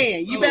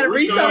nightstand. You better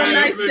reach on the You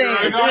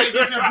nightstand. know, you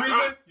get your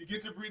breathing. You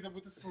get your breathing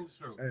with the smooth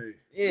stroke. Hey,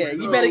 Yeah,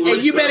 you better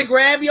and you better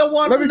grab your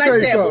water Let from the me tell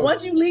you nightstand. But something.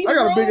 once you leave I the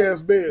got a room, big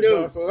ass bed, Dude.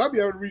 dog, so I'll be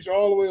able to reach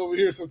all the way over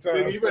here sometimes.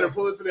 Nigga, you better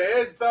pull it to the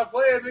edge and stop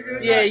playing, nigga.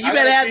 yeah, you I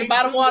better gotta have the think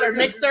bottom too, water nigga.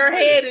 next to her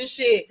head and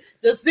shit,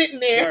 just sitting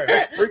there.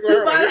 Right, sprinkle Two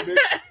her like bottom,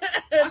 that,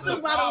 That's two the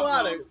bottom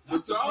problem. water. That's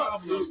But the y'all,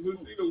 problem. but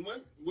see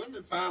the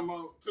women time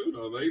out too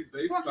though.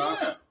 They Fuck stop.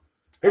 yeah.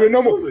 Hey, wait,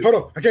 no more. Absolutely. Hold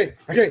on. I can't.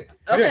 Okay.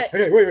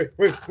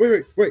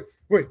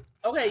 Wait.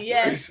 Okay,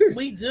 yes,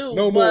 we do,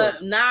 No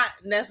but not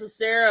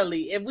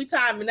necessarily. If we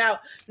timing out,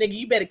 nigga,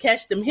 you better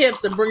catch them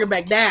hips and bring it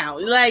back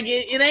down. Like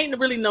it ain't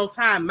really no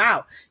time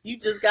out. You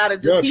just gotta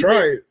just Y'all keep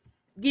try it, it.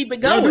 keep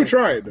it Y'all going. do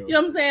try it, though. You know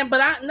what I'm saying?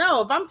 But I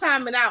know if I'm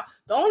timing out,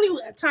 the only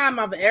time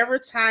I've ever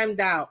timed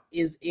out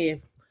is if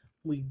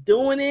we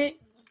doing it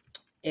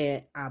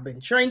and I've been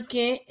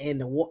drinking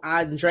and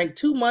I drank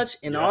too much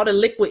and all the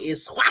liquid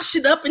is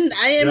squashing up in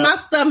my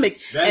stomach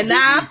That and gets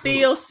now me I too.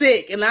 feel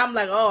sick and I'm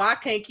like, oh, I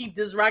can't keep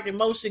this rocking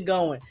motion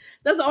going.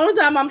 That's the only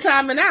time I'm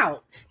timing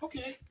out.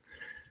 Okay.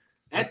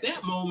 At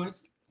that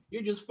moment,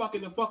 you're just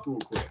fucking the fuck real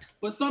quick.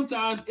 But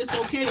sometimes it's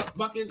okay to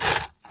fucking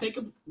take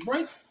a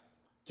break.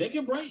 Take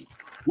a break.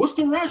 What's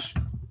the rush?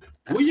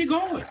 Where you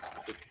going?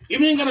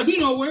 If you ain't gonna be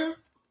nowhere,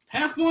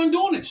 have fun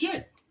doing it.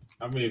 Shit.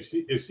 I mean,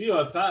 if she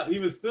on top,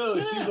 even still,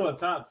 if she's Yeah. on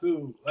top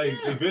too, like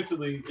Yeah.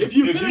 eventually, If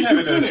you finish,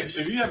 having you finish.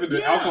 if you having the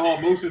Yeah. alcohol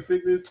motion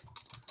sickness,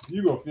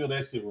 you gonna feel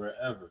that shit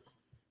wherever.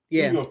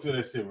 You Yeah. gonna feel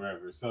that shit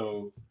wherever.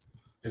 So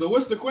So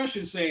what's the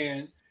question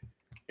saying?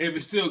 If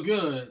it's still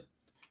good,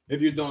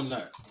 if you don't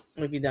nut.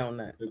 If you don't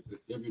know.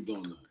 If you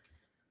don't nut.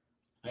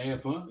 I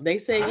had fun. They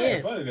say I yeah.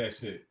 had fun of that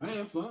shit. I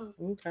had fun.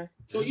 Okay.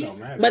 So It you don't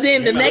matter. But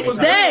then the Ain't next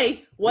nothing-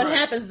 day, what Right.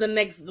 happens the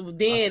next I'm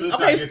then? still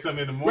trying Okay, to get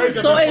something in the morning.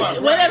 Wake so up and if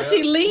fuck, what if right,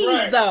 she leaves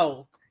right.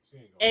 though? She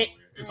ain't And- going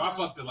nowhere. If I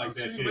fucked it like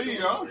that, She she ain't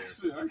leave, going oh,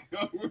 nowhere. shit,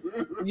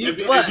 I go. You,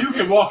 If you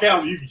can walk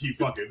out, you can keep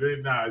fucking.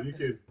 Then nah, you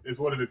can. It's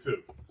one of the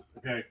two.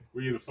 Okay,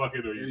 we either fuck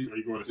it or you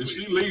going to If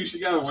sleep. she leaves, she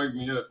gotta wake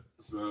me up.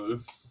 So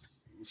it's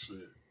shit.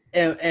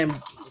 and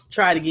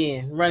try it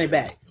again, run it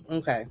back.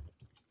 Okay.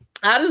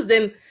 I just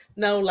didn't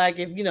know, like,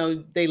 if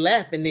they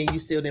left and then you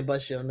still didn't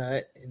bust your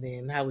nut, and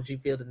then how would you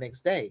feel the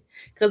next day?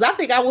 Because I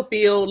think I would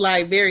feel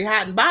like very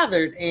hot and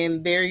bothered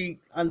and very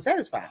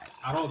unsatisfied.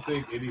 I don't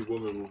think any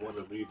woman would want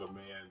to leave a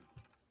man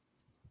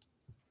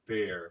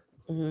there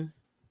Hmm.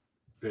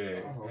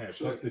 that Oh, had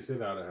shit. fucked the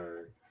shit out of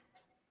her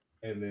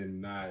and then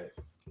not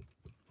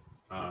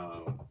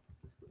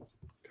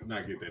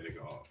get that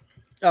nigga off.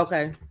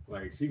 Okay.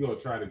 Like she gonna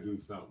try to do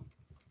something.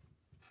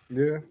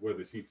 Yeah.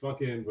 Whether she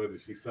fucking, whether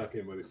she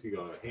sucking, whether she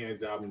gonna hand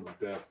job him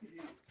to death.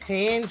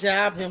 Hand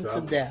job him to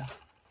So- death.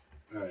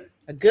 Hey,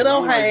 A good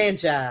old I like- hand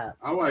job.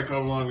 I might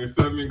come along and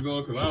set me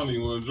going because I don't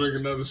even want to drink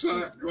another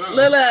shot. Look, you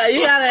got a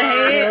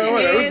Yeah,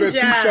 wait, hand it's been 2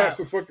 job. shots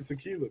of fucking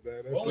tequila,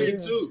 man. That's Only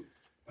it. 2.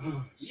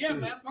 Oh, Yeah, shit.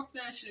 man, fuck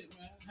that shit,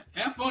 man.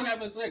 Have fun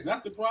having sex.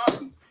 That's the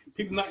problem.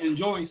 People not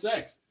enjoying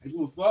sex. They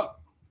want to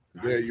fuck.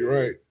 Yeah, you're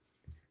right.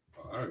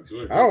 I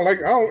enjoy it.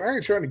 I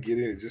ain't trying to get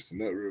in it just to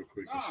nut real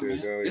quick and Nah, shit, man.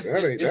 dog. It's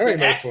That the, ain't it's that the ain't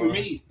no act for fun.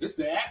 me. It's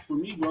the act for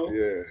me, bro.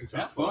 Yeah.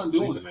 Have fun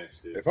doing it. that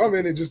shit. If I'm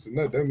in it just to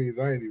nut, that means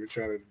I ain't even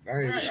trying to.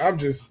 Right. I'm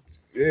just.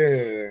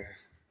 Yeah.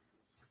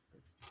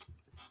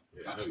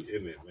 Yeah, I be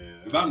in it,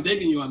 man. If I'm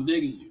digging you, I'm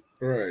digging you.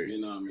 Right.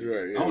 You know what I mean?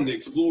 Right, yeah. I want to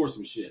explore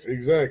some shit.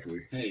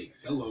 Exactly. Hey,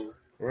 hello.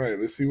 Right.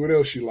 Let's see what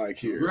else you like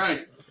here.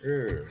 Right.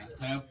 Yeah. Let's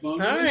have fun. All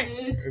right.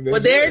 with it. And Well,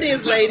 that's there it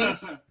is,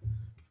 ladies.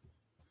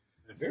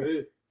 That's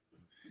it.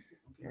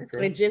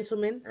 Okay. And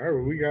gentlemen. All right,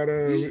 well, we got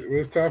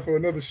it's time for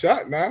another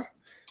shot now.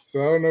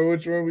 So I don't know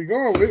which one we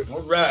going with.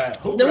 All right.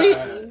 Do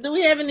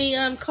we have any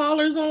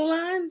callers on the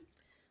line?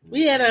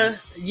 We had a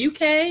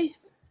UK I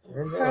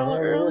don't know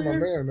caller where my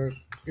earlier. man.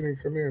 He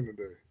didn't come in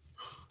today.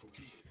 All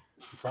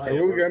Probably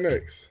right, what we got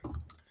next?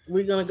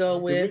 We're gonna go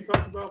Did with we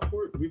talk about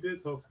Porsche? We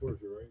did talk Porsche,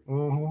 right?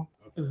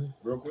 Mm-hmm. Okay.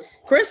 Real quick.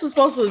 Chris is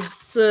supposed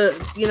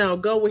to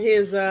go with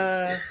his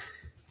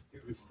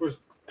It's Porsche.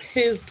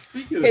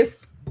 his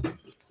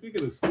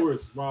Speaking of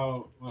sports,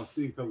 while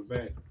Steve comes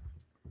back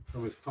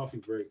from his coffee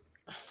break,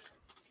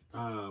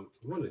 I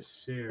want to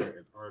share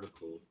an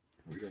article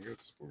We don't get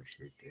the sports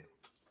shit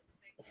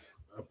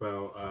though.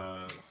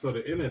 about so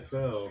the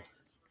NFL.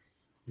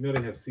 You know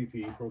they have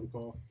CTE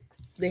protocol.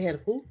 they had a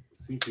who?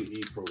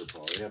 CTE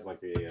protocol. They have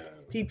like a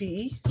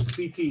PPE.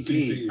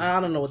 CTE. I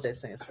don't know what that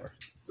stands for.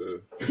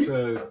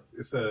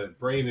 It's a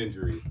brain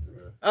injury.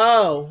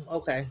 Oh,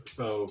 okay.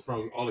 So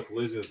from all the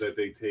collisions that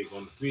they take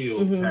on the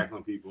field, Mhm.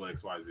 tackling people,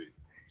 XYZ.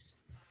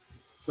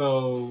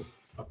 So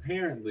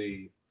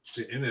apparently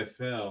the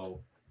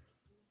NFL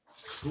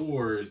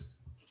scores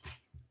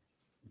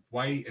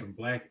white and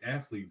black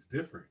athletes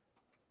different.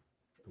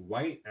 The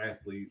white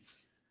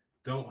athletes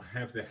don't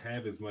have to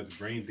have as much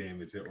brain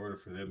damage in order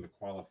for them to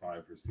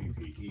qualify for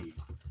CTE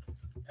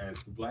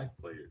as the black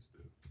players do.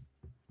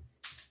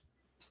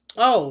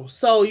 Oh,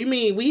 so you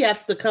mean we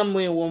have to come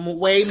in with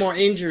way more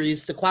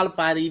injuries to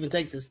qualify to even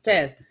take this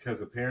test?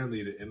 Because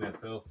apparently the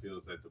NFL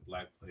feels that the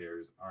black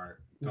players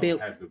don't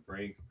Built. have the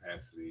brain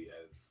capacity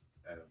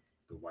as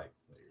the white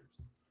players.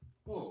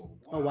 Oh,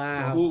 Oh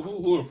wow.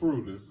 Who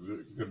approved this?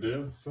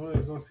 Goodell? So it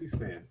was on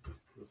C-SPAN.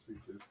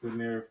 It's been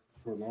there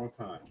for a long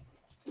time.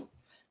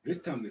 It's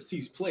time to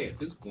cease play at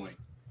this point.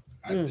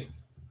 I Mm. think.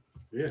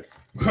 Yeah.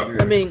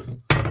 I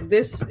mean,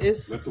 this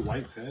is Let the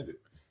whites have it.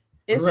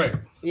 it's Right.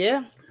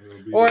 yeah.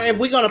 It'll be- Or if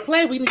we're gonna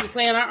play, we need to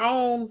play on our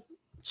own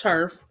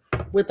turf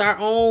with our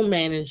own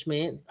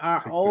management,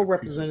 our own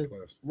representation,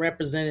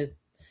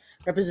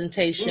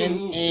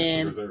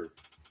 and reserve.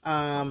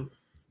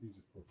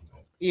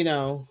 you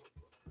know,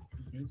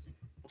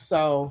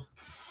 so,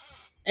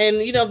 and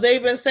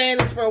they've been saying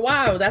this for a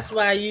while. That's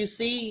why you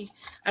see.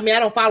 I mean, I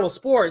don't follow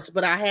sports,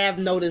 but I have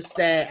noticed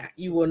that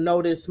you will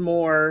notice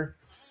more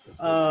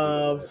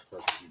of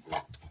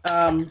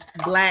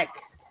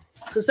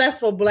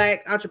successful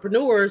black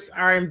entrepreneurs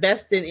are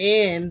investing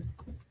in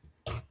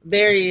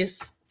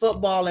various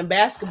football and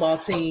basketball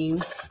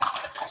teams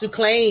to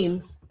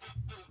claim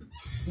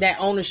that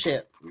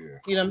ownership. Yeah.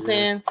 You know what I'm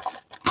saying?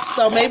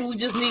 So maybe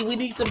we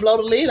need to blow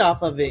the lid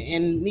off of it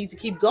and need to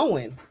keep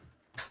going.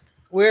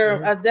 We're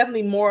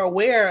definitely more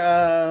aware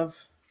of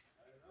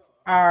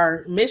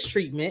our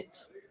mistreatment.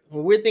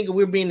 When we're thinking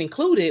we're being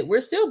included,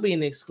 we're still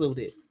being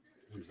excluded.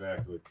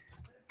 Exactly.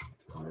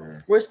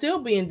 We're still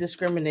being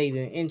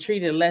discriminated and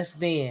treated less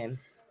than.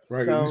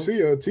 Right. So, You see,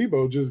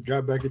 Tebow just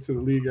got back into the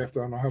league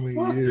after I don't know how many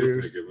Fuck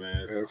years. this nigga,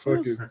 man. And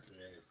fucking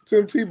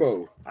Tim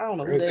Tebow. I don't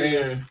know who that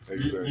is.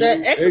 And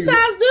The exercise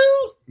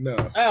dude? No.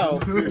 Oh.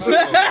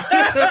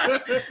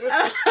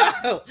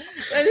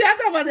 I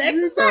thought about the You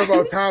exercise. talking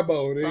about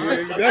Tybo.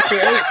 nigga.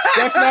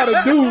 That's not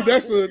a dude.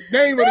 That's the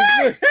name of the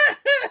thing.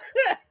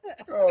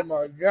 Oh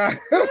my god.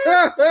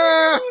 about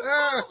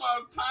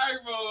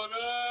Tybo,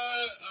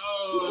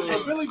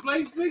 The Billy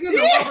Blaze nigga?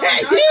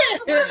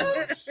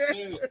 Yeah.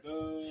 shit,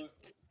 dog.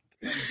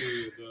 I'm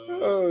dead, dog.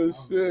 Oh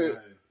shit.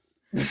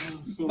 I'm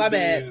so My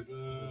bad. dead,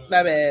 dog.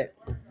 My bad.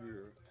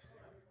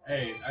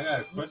 Hey, I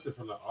got a question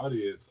from the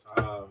audience.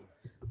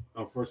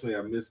 Unfortunately,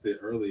 I missed it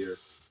earlier.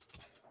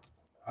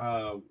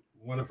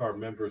 One of our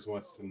members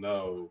wants to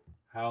know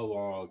how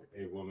long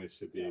a woman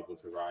should be able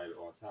to ride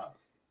on top.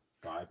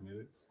 5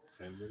 minutes?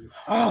 10 minutes?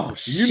 Oh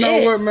shit. You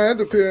know what, man?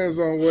 It depends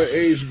on what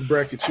age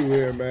bracket you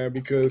in, man,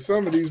 because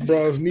some of these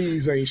bras'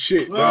 knees ain't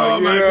shit, dog. Oh,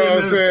 you my know what I'm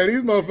goodness. saying?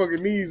 These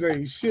motherfucking knees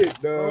ain't shit,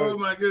 dog. Oh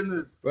my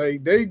goodness.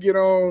 Like they get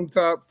on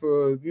top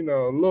for a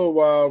little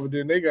while, but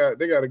then they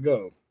gotta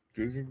go.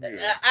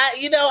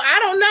 I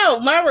don't know.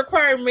 My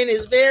requirement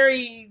is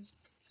very,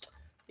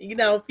 you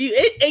know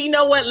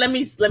what? Let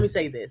me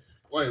say this.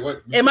 Wait.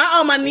 Am I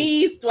on my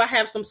knees? Do I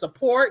have some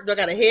support? Do I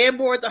got a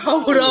headboard to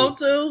hold on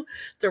to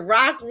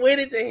rock with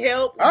it to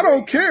help? I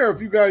don't care if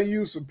you gotta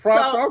use some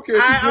props. So, I don't care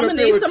if you I'ma get up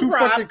need there with some 2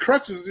 fucking props.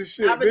 crutches and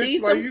shit. I'ma bitch.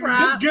 need Like, some you-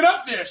 props. Just get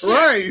up there, shit.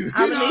 Right. I'm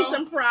gonna You need know?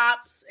 some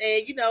props,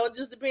 and it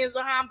just depends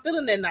on how I'm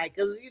feeling that night,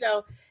 because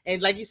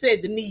and like you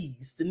said, the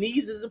knees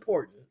is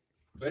important.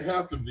 They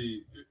have to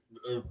be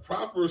a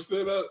proper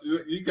setup.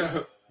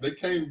 They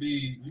can't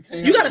be. You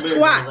can't. You have gotta legs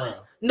squat. on the ground.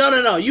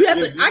 No. You have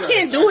Yeah, to. you I gotta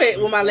can't do it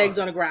actually with my legs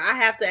squat. on the ground. I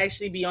have to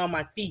actually be on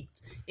my feet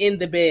in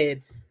the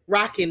bed,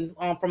 rocking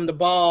from the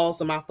balls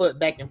of my foot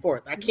back and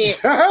forth. I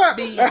can't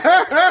be. You know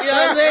what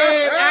I'm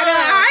saying?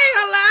 I ain't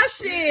gonna lie,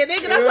 shit,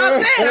 nigga. That's what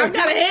I'm saying. I've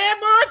got a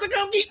headboard to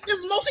come keep this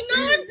motion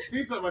going.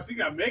 She talking about she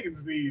got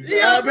Megan's knees.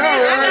 Yeah, I I'm know,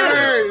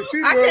 saying? right?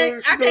 She I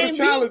doing can't be-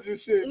 challenge and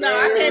shit. No, man.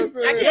 I You know can't-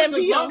 what I'm I saying? can't Just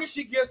be as long on- as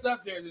she gets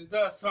up there and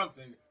does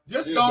something.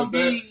 Just Yeah, don't but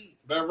that- be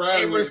That a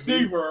rattling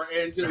receiver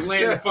and just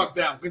land the fuck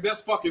down because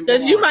that's fucking.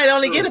 Because you hard. might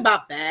only get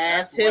about 5,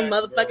 That's 10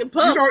 whack, motherfucking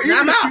bro. pumps. You know,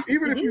 and I'm out.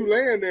 even if you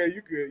land there,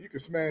 you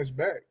could smash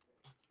back,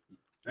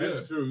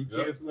 That's true. You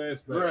Yep. can't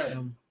smash back. Right.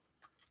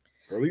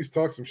 or at least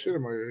talk some shit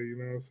in my ear. You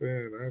know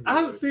what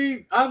I'm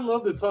saying? I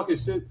love the talking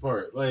shit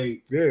part.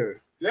 Like Yeah,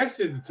 that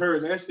shit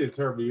turn me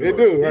it on.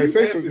 do. Right, You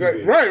say asking some.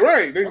 me.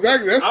 Right.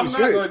 Exactly. That's I'm the not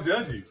shit. gonna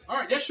judge you. All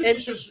right, that should. And-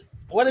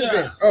 What is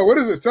Yeah. this? Oh, what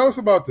is this? Tell us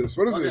about this.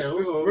 What is Okay, this? hold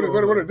This, on, what, hold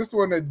what, on. what, this is the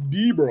one that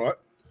D brought.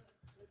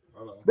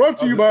 Hold on. Brought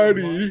to Oh, you this by is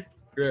D. mine?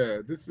 Yeah,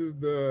 this is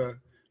the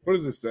what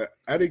is this? The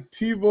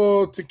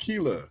Adictivo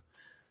Tequila.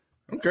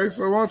 Okay,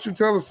 so why don't you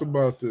tell us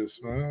about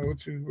this, man? What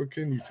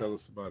can you tell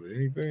us about it?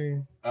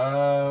 Anything?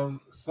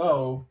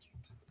 So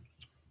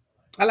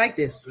I like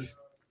this. this-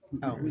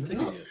 Oh,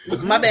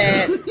 my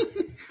bad.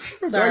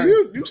 Now, Sorry.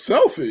 you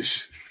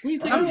selfish.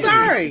 I'm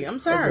sorry. I'm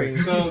sorry.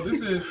 so this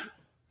is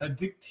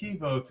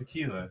Addictivo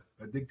tequila.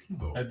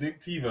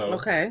 Addictivo.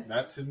 Okay.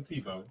 Not Tim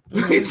Tebow.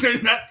 He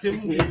said not Tim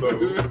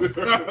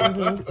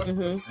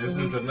Tebow. This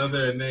is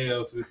another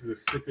Anejo. So this is a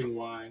sipping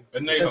wine.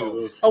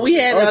 Anejo. Oh, we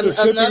had Oh, it's a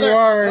sipping another.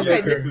 wine? Okay,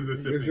 Yeah, this this,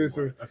 is a This sipping is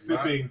wine. A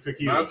sipping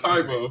tequila. Not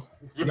typo.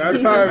 Not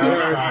time. Not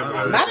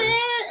man. my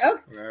bad.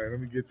 Okay. All right, let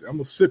me get. I'm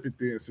gonna sip it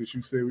then, since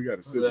you say we got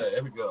to sip it.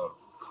 There we go.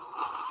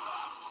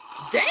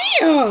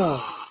 Damn.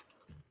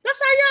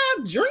 That's how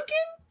y'all drinking?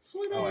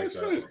 Sweet I like ass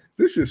that. shit.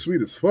 This shit's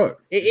sweet as fuck.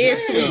 It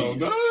is Damn, sweet.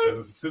 dog.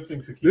 It's a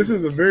sipping tequila. This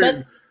is a very.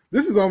 But-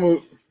 this is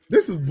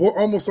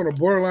almost on a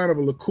borderline of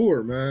a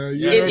liqueur, man.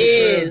 You know It what I'm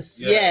saying?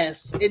 is.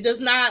 Yes. It does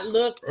not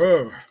look.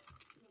 Ugh.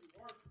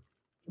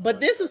 But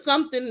this is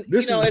something.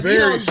 This you know, is if you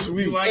very don't,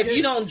 sweet. You like if it?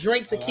 you don't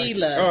drink I like it.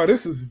 tequila, Oh,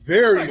 this is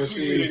very Like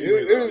sweet. sweet.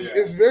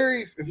 It's very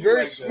You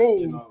like that, smooth.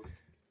 you know.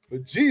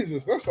 But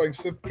Jesus, that's like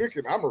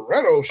drinking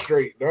amaretto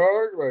straight,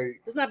 dog.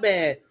 Like it's not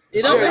bad.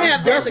 It doesn't Yeah,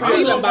 have that definitely. I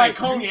tequila don't like bite.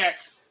 cognac.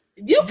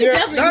 You can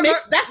definitely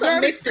mix. That's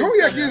a mixing.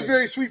 Cognac something. is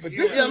very sweet, but this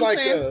You know is what I'm like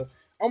saying?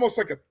 almost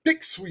like a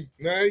thick sweet,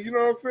 man. You know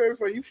what I'm saying?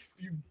 It's like you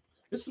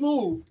It's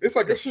smooth. it's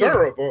like a It's smooth.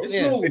 syrup. It's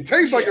Yeah. smooth. It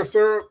tastes like Yeah. a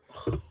syrup.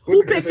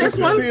 Who picked this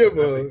one?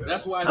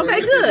 That's why. I Okay,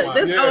 said good. wine.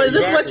 This, Yeah, is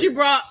this what exactly. you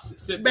brought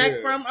Sit back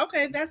Yeah. from?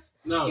 Okay, that's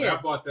No, Yeah.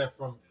 I bought that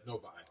from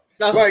nobody.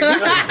 Like,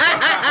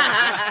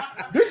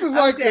 this is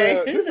like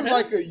Okay. this is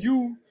like a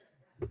you.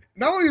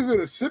 Not only is it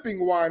a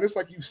sipping wine, it's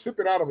like you sip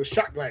it out of a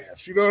shot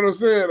glass. You know what I'm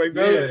saying? Like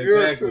that, Yeah, you know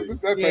what I'm exactly. saying?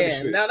 That type yeah.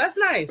 of shit. No, that's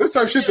nice. This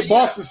type of shit the Yeah,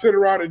 bosses sit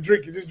around and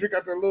drink. You just drink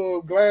out that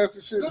little glass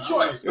and shit. Good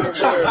choice. You know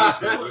what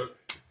I'm saying?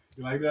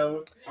 You like that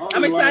one? I don't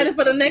I'm really excited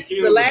for the next-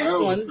 tequila, the but last that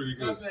was one. pretty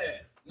good. Not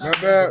bad.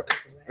 Not bad.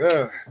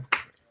 Yeah.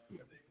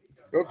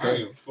 I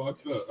Okay. am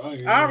fucked up. I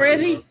ain't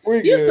Already? We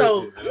You good.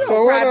 so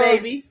So what,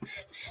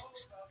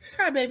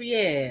 cry baby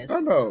ass. I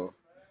know.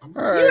 All You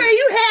right.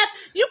 ain't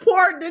you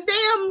poured the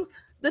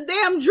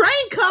damn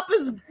drain cup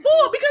is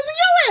full because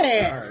of your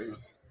ass.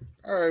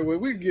 All right. Well,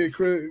 we get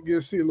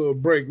see a little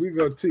break. We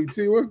go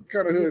TT. What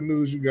kind of hood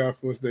news you got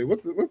for us today?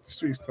 What the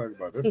streets talking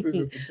about? That's it.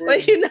 Just the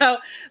But you know,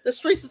 the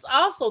streets is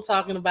also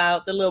talking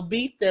about the little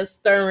beef that's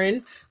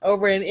stirring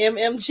over in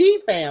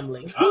MMG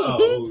family.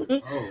 Oh,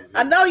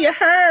 I know you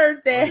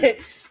heard that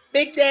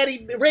Big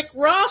Daddy Rick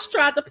Ross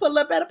tried to pull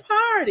up at a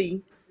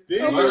party. I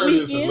Over the heard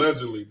this weekend.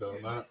 allegedly though,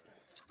 not.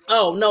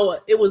 Oh no,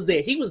 it was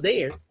there. He was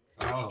there,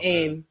 Oh,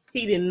 and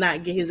he did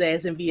not get his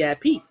ass in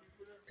VIP.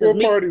 what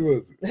Meek, party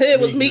was it? it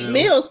was Meek Meek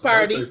Mill. Mill's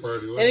party, Birthday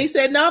party, and he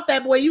said, "No,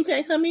 fat boy, you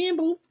can't come in,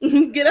 boo.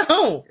 Get it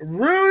home."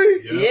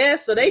 Really? Yeah,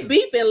 so they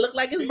beeping. Look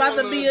like it's about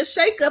to be a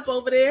shakeup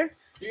over there.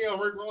 He on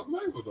Rick Ross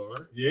label though,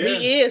 right? yeah.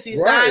 He is. He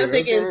Right, signed, I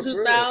think, that's in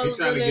what I'm saying. He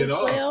trying to get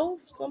off.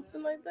 2012,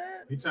 something like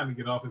that. He's trying to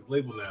get off his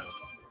label now.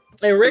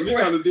 And Rick He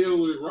got to deal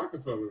with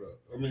Rockefeller though.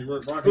 I mean,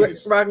 Rock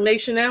Rock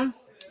Nation now.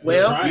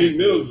 Well, Right. Meek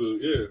Mills,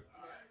 yeah.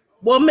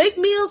 well, Meek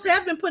Mills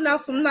have been putting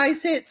out some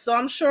nice hits, so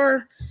I'm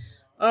sure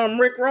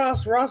Rick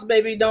Ross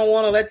baby don't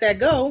want to let that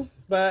go.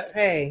 But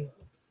hey,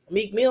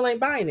 Meek Mill ain't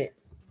buying it.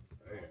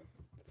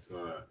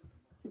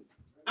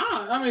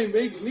 I mean,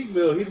 Meek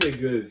Mill, he made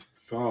good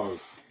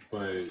songs,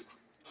 but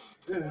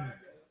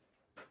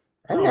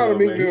I'm not a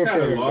Meek He Mill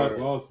kind fan. of dog.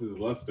 lost his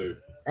luster.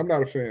 I'm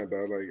not a fan,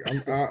 though.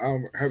 Like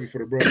I'm happy for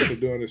the brother for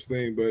doing this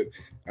thing, but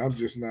I'm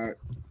just not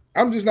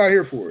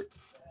here for it.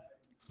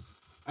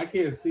 I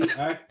can't see.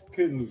 I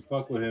couldn't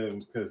fuck with him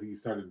because he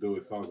started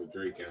doing songs with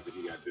Drake after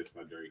he got dissed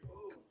by Drake.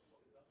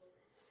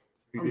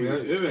 He I mean,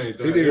 did, it ain't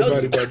that. he did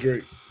Body by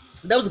Drake.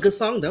 That was a good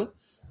song though.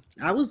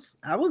 I was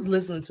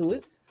listening to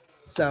it,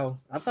 so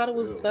I thought it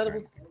was But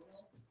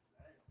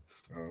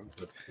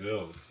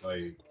still,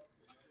 like,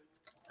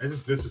 it's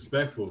just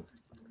disrespectful.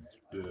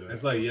 Yeah.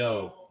 It's like,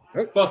 yo,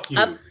 That- fuck you.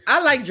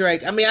 I like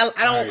Drake. I mean, I don't.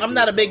 Alright, I'm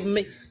not a big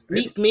good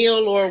Meek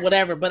Mill or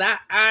whatever, but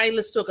I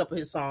listened to a couple of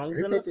his songs.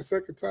 Ain't And that the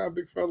second time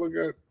Big Fella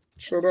got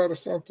shut out or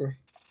something?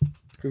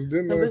 Because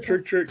didn't No,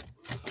 Big Trick?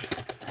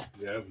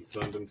 Yeah, he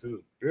sung them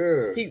too.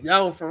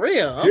 Yeah. for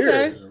real. Yeah.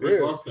 Okay. Yeah, Rick Yeah.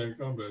 Ross can't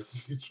come back.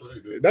 He's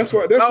traded. That's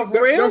why. Oh,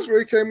 for real? That's where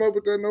he came up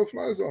with that no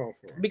fly zone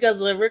from. Because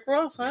of Rick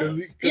Ross, huh?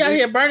 'Cause He out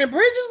here burning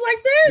bridges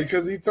like that.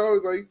 Because he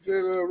told, like he said,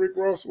 Rick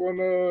Ross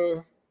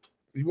won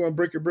He wasn't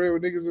breaking bread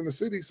with niggas in the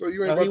city, so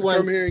you ain't Oh, about he to come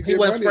wasn't- here and he get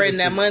wasn't money in spreading the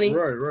that city.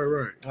 money?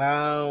 Right.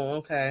 Oh,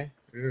 okay.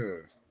 Yeah.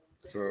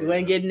 So You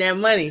ain't getting that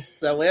money.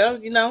 So, well,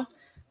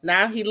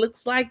 now he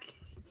looks like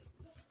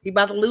he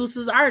about to lose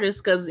his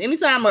artist because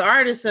anytime an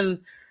artist and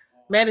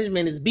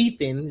management is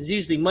beefing, it's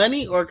usually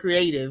money or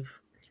creative.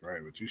 right,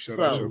 but you shut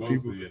So- out your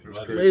people. Mostly it. That's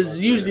But crazy. It's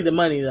usually the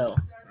money though.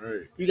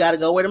 Right. You got to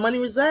go where the money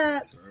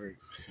resides. Right.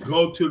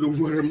 Go to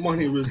where the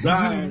money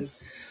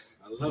resides.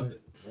 I love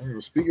it. All right,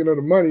 well, speaking of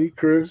the money,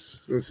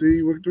 Chris, let's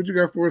see what you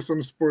got for us on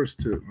the sports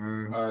tip,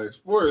 man. All right,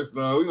 sports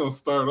though. We're gonna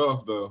start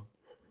off though.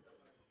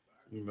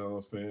 You know what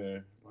I'm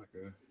saying?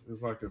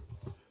 It's like a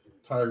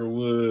Tiger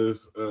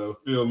Woods,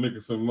 Phil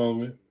Mickelson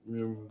moment.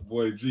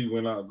 Boy G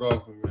went out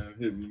golfing, man,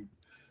 hitting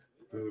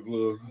the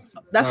little.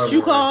 That's what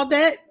you called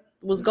that?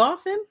 Was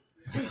golfing?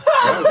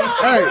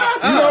 Hey,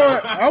 you know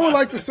what? I would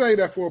like to say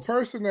that for a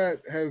person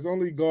that has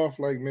only golfed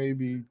like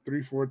maybe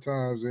 3-4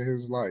 times in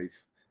his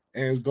life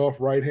and is golf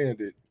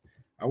right-handed,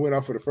 I went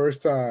out for the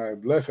first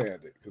time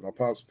left-handed because my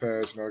pops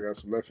passed. I got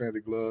some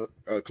left-handed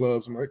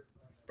clubs. I'm like,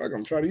 fuck,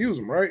 I'm trying to use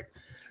them, right?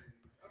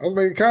 I was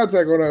making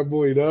contact on that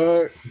boy,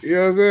 dog. You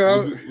know what I'm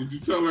saying? Would you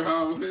tell her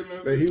how I was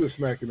hitting That he was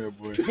smacking that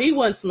boy. He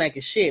wasn't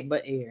smacking shit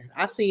but air.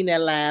 I seen that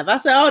live. I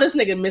said, oh, this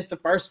nigga missed the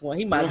first one.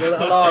 He might as well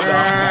log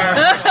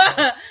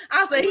off.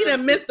 I said, he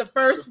done missed the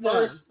first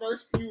one.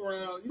 First few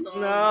rounds. You know,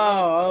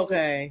 No,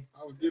 okay.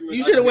 I was getting it-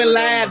 You I should have was went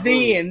getting it live on my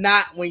groove. then,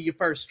 not when you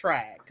first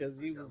tried, because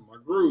you Got was my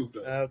groove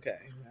though. okay.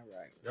 All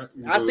right.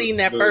 Yeah, I seen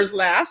that first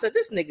live. I said,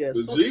 this nigga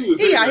is the G was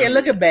he hitting out here that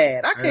looking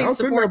bad. I Hey, I can't was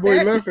hitting support that boy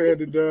that.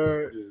 left-handed,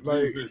 Yeah, G was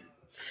like, hitting.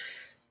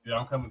 Yeah,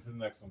 I'm coming to the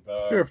next one,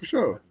 dog. yeah, for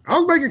sure. I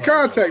was making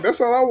contact.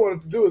 That's all I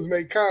wanted to do is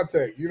make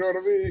contact. You know what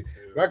I mean?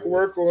 I can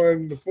work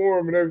on the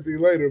form and everything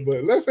later,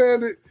 but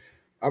left-handed,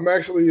 I'm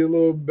actually a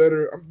little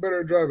better. I'm better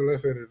at driving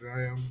left-handed than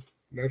I am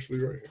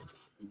naturally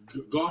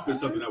right-handed. Golf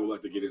is something I would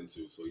like to get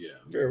into. So yeah,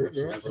 Yeah, we're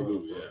good.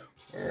 absolutely.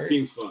 Yeah, All right.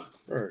 seems fun.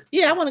 All right.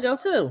 Yeah, I want to go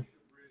too.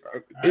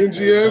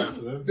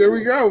 NGS, there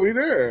we go. We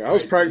there. I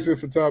was practicing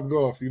for Top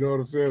Golf. You know what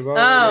I'm saying?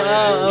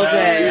 Oh,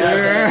 okay.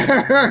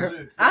 Yeah.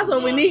 That's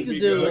what we need to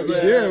do. Is,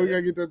 Yeah, we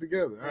gotta get that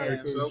together. All right. Yeah,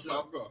 So, so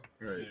Top Golf.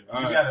 right. You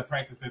All right. gotta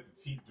practice at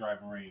the cheap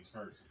driving range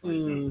first. before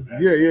you go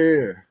to that.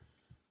 Yeah.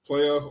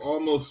 Playoffs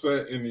almost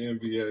set in the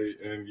NBA,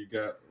 and you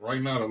got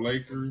right now the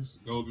Lakers,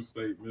 Golden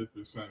State,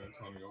 Memphis, San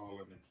Antonio all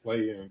in the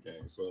play-in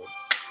game. So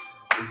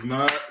it's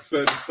not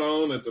set in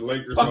stone that the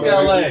Lakers. Fuck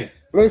gonna LA. make it.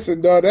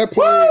 Listen, dog. That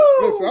play.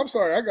 Woo! Listen, I'm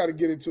sorry. I got to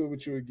get into it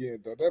with you again,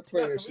 dog. That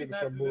playing Can we shit is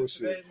not some do this bullshit.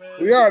 today, man?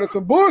 We are. That's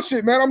some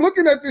bullshit, man. I'm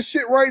looking at this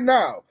shit right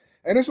now,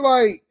 and it's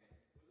like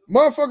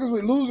motherfuckers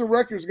with losing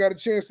records got a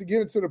chance to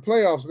get into the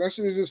playoffs, and that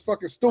shit is just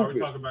fucking Are we stupid.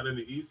 talking about in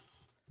the East?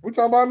 We're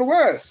talking about in the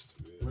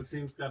West. What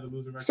team's got the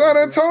losing record? San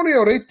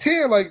Antonio, they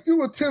 10. Like, if you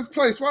were 10th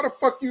place, why the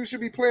fuck you should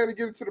be playing to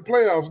get into the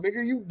playoffs,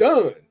 nigga? You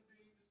done.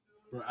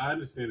 Bro, I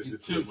understand that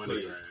this is a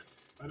money grab.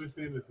 I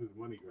understand this is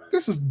money grab.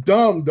 This is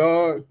dumb,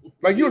 dog.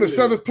 Like, you in the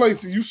 7th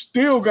place and you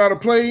still got to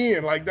play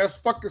in. Like, that's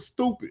fucking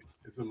stupid.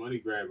 It's a money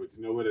grab, but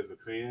you know what? As a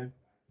fan,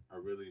 I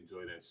really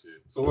enjoy that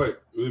shit. So wait,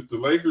 if the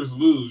Lakers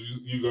lose,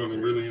 you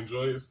gonna really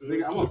enjoy it still?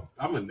 Nigga,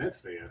 I'm a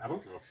Nets fan. I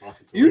don't give a fuck.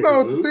 if the You know,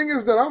 Lakers the lose. thing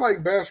is that I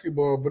like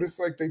basketball, but it's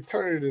like they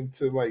turn it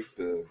into like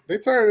the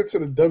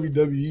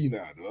WWE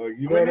now, dog.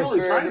 You know I mean, what they I'm only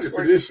saying? trying It's it for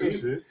like this it's, just,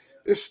 season.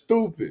 it's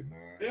stupid,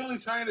 They man. only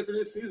trying it for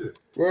this season.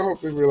 Well, I hope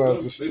they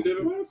realize it's They stupid. did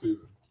it last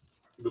season.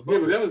 The Yeah, bubble.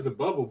 but that was the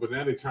bubble. But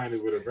now they're trying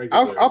it with a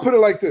regular. I'll put it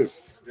like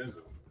this: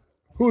 schedule.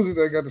 who's it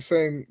that got the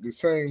same?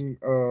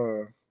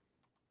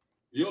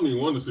 You only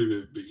want to see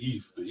the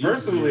East. The East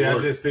Personally, is I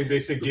worse. just think they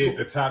should get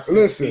the top 16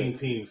 Listen.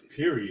 teams.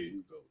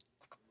 Period.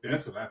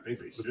 That's what I think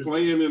they the should.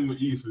 playing in the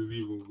East is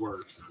even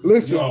worse.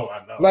 Listen, No,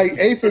 I know. like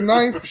 8th and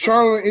 9th,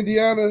 Charlotte, and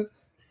Indiana,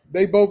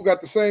 they both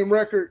got the same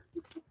record.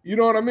 You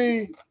know what I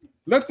mean?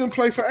 Let them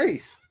play for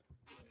 8th.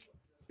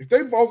 If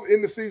they both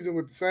in the season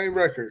with the same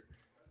record,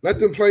 let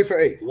them play for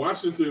 8th.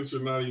 Washington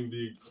should not even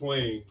be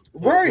playing for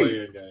Right. a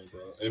playing game,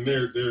 bro. And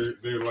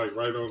they're like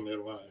right on their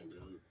line. Dude.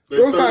 They're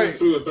So it's like,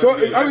 32 or so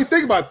 38. I mean,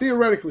 think about it.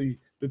 Theoretically,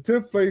 the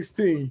 10th place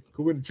team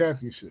could win the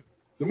championship.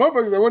 The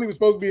motherfuckers that weren't even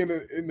supposed to be in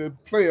the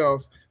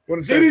playoffs won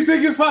the championship.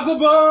 Anything is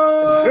possible.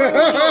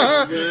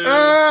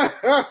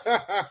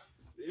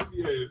 The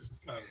NBA is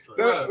kind of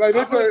trash. Like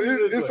I'll put it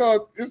this it's way.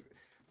 all it's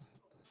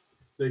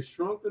They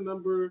shrunk the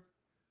number.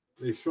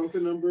 They shrunk the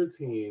number of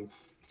teams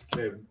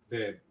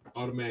that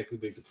automatically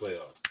make the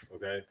playoffs.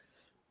 Okay,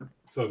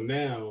 so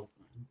now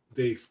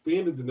they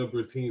expanded the number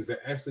of teams that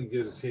actually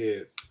get a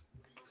chance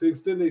to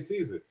extend their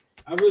season.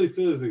 I really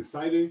feel it's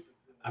exciting.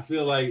 I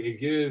feel like it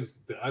gives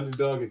the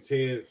underdog a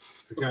chance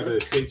to kind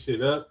of shake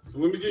shit up. So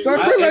let me get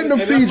like you. we're letting them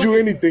and I'm feed you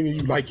looking- anything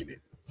and you liking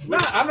it. No,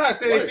 I'm not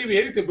saying they feed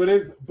me anything, but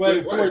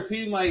Say for what? a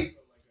team like,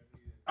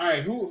 all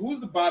right,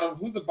 who's the bottom?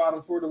 Who's the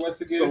bottom for the West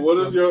again? So what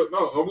if we're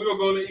gonna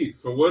go in the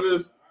East. So what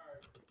if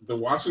the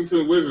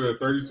Washington Wizards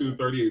at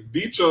 32-38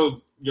 beat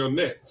your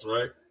Nets,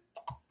 right?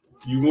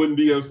 You wouldn't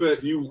be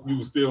upset. You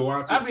would still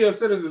watch it. I'd be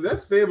upset as a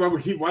Nets fan, but I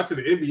would keep watching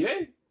the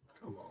NBA.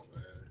 Come on,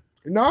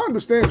 man. No, I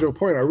understand your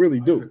point. I really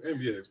do.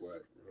 NBA is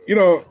whack. You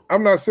know,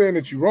 I'm not saying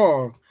that you're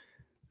wrong.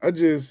 I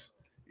just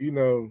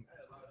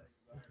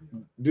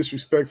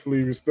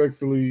disrespectfully,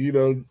 respectfully,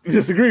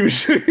 disagree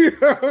with you. You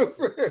know what I'm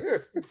saying?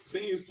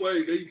 Teams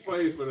they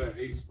play for that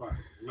 8 spot.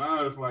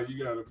 Now it's like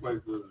you got to play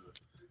for the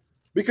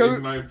Because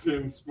 8, 9,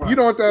 10 spot. you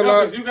know what that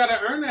because you gotta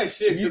earn that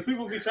shit. You-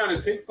 People be trying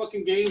to take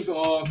fucking games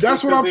off.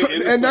 that's what I'm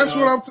and that's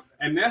what I'm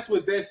and that's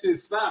what that shit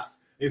stops.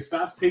 It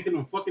stops taking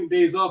them fucking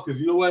days off because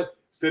you know what?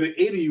 Instead of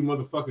 8 of you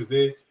motherfuckers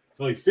in, it's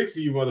only 6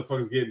 of you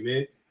motherfuckers getting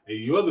in, and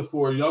you other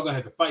 4 y'all gonna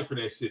have to fight for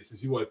that shit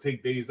since you want to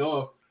take days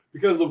off.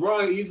 Because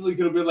LeBron easily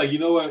could have been like, you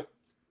know what?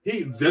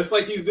 He just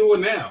like he's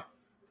doing now.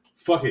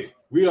 Fuck it,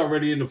 we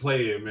already in the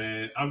play-in,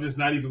 man. I'm just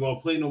not even gonna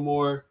play no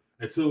more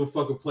until we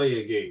fucking play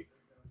a game.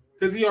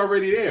 Because he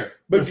already there.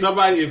 But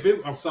somebody,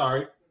 I'm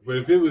sorry, but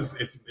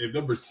if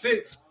number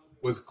 6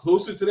 was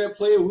closer to that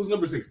player, who's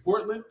number 6?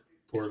 Portland?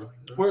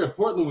 If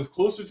Portland was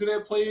closer to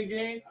that playing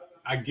game,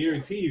 I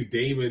guarantee you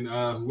Dame and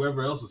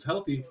whoever else was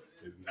healthy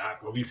is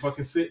not going to be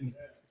fucking sitting.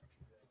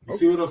 You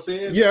see what I'm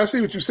saying? Yeah, I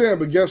see what you're saying,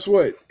 but guess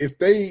what? If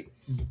they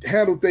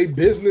handled their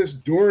business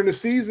during the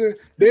season,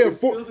 they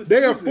afford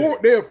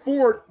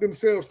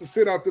themselves to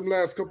sit out them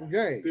last couple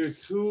games. Their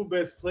 2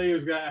 best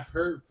players got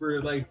hurt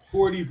for like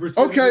 40%.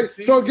 Okay, of the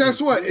season, so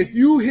guess what? man. If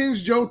you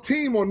hinged your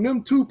team on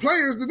them 2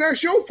 players, then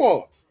that's your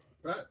fault.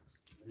 Facts.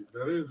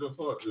 That is your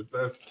fault. If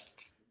that's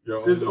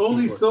your There's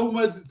only 2 so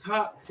much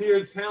top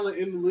tier talent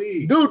in the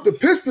league. Dude, the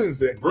Pistons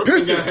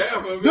Brooklyn got half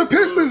of it. The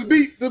Pistons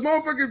beat the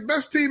motherfucking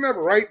best team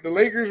ever, right? The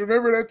Lakers,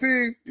 remember that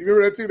team? You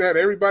remember that team that had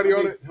everybody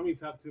on it? How many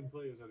top 10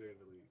 players are there in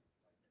the league?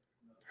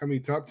 How many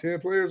top 10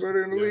 players are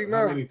there in the league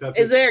How now? many top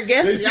 10? Is there a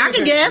guess? I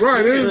can guess.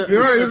 Right, it's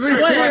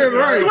 10,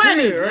 right.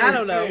 20. 10, right. I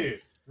don't know.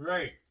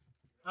 Right.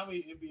 How many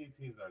NBA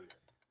teams are there?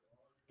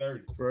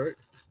 30. Right.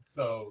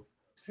 So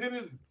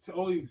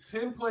only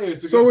 10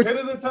 players. So 10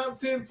 of the top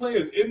 10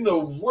 players in the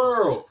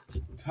world.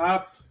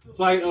 Top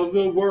flight of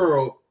the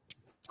world,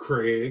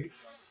 Craig.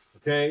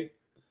 Okay?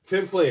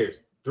 10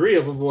 players. 3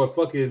 of them are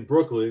fucking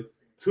Brooklyn.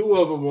 2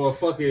 of them are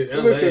fucking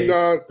LA. Listen,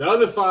 dog. The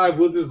other 5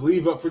 we'll just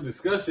leave up for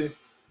discussion.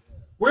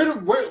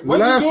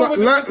 Last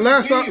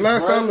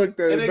I looked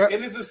at it,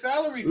 and it's a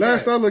salary.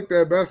 last cap. I looked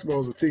at basketball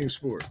is a team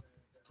sport.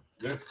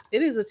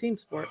 It is a team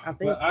sport. I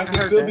think. But I can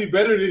still be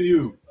better than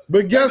you.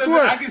 But guess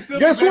what? I can still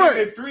Guess be better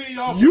what? than 3 of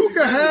y'all. You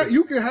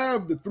can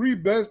have the 3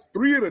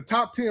 of the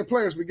top 10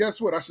 players, but guess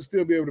what? I should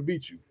still be able to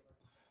beat you.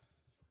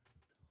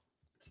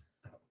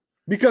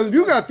 Because if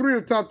you got 3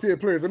 of the top 10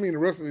 players, I mean the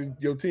rest of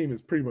your team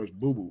is pretty much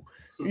boo-boo.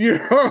 You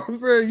know what I'm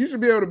saying? You should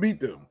be able to beat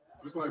them.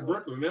 It's like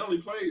Brooklyn. They only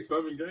played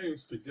 7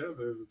 games together as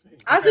a team.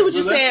 I see what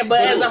you're saying, but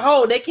as a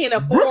whole, they can't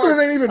afford. Brooklyn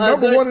ain't even a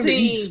number good 1 in the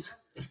team. East.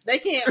 They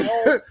can't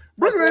hold.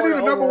 Brooklyn ain't afford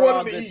even number overall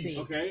 1 in the good East.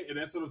 team. Okay, and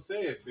that's what I'm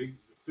saying.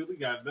 Philly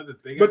got another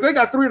thing. But they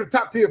got 3 of the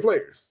top 10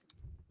 players.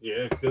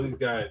 Yeah, Philly's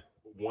got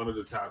one of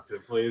the top 10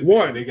 players.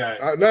 One. They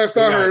got Last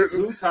they I got heard,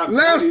 2 top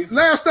 20s.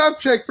 last I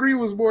checked, 3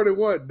 was more than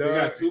 1. They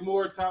got 2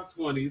 more top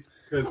 20s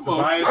because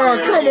Tobias. Oh,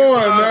 come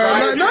on,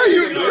 man! Now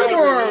you Tobias- come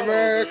on,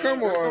 man!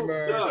 Come on, Yeah.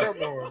 man!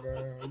 Come on,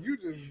 man!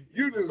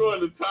 You just Go in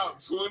the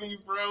top 20,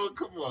 bro.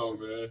 Come on,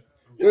 man.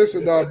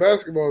 listen, dog.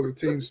 Basketball is a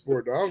team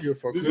sport, dog. I don't give a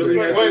fuck. Did who you they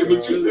say, got, wait, but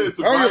dog. you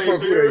said I don't give a fuck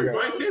Tobias who they Harris. got.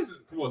 Tobias Harris-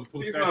 Come on,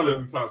 pull He's stats not up.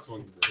 in the top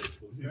 20, bro.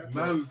 He's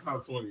not in the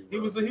top 20,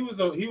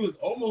 bro. He was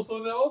almost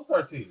on the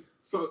All-Star team.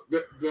 So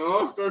the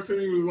All-Star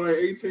team was like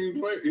 18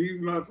 players.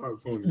 He's not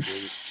top 20,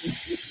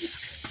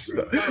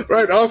 bro.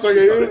 Right, also,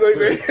 he was like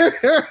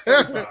that.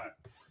 35.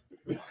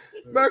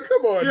 Man,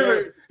 come on, Give man.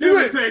 it- give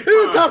it take He's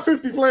a five. top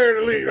 50 player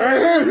in the league, Give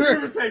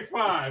right? or take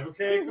 5,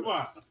 okay? Come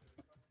on.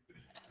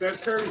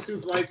 Seth Curry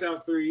shoots lights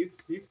out threes.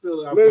 He's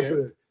still out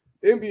Listen,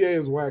 NBA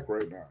is whack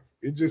right now.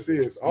 It just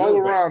is. All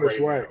Real around whack it's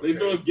right whack. They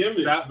doing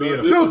gimmicks. Stop bro. being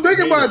a- This Dude, is think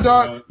the about it, game,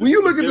 dog. bro. When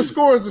you look at This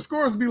the is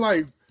scores be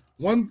like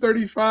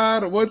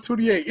 135 or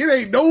 128. It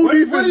ain't no What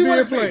defense do you being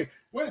want to played. say?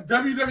 What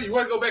WWE? You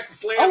want to go back to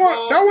slam I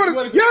ball? You wanna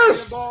want go yes,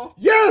 slam ball?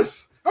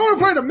 yes. I want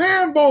to play the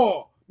man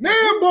ball.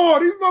 Man ball.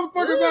 These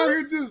motherfuckers out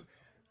here just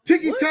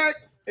ticky tack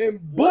and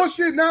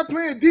bullshit, not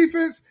playing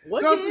defense.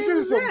 What Dog, game this shit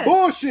is is some that?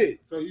 bullshit.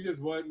 So you just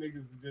want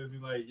niggas to just be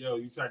like, yo,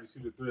 you tried to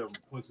shoot a 3, I'm gonna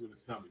punch you in the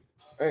stomach.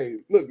 Hey,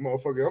 look,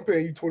 motherfucker, I'm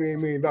paying you $28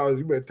 million.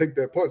 You better take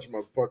that punch,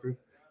 motherfucker.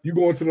 You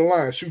go into the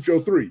line, shoot your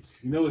 3.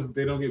 You know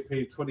they don't get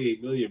paid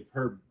 $28 million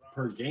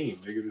per game,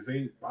 nigga. This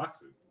ain't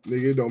boxing.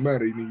 Nigga, it don't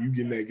matter. You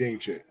getting that game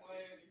check.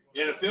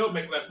 NFL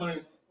make less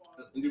money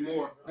and do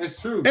more. That's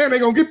true. And they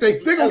gonna get their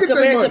Compared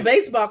money. to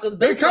baseball, because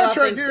Their baseball I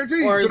contract think,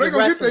 guaranteed, or so is they it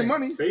gonna get their wrestling?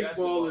 money.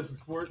 Baseball is a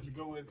sport you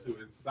go into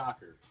in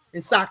soccer.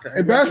 In soccer.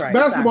 And that's right,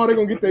 basketball, soccer.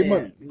 they gonna get their Yeah,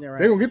 money. you're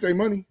right. They gonna get their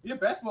money. Yeah,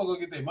 basketball gonna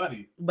get their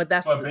money, But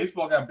that's but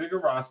baseball got bigger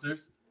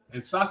rosters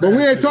and soccer. But we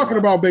has ain't bigger talking rosters.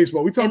 about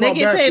baseball. We talking and they about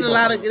get paid a basketball.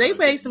 lot of. They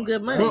pay some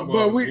good money.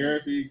 But we-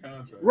 guaranteed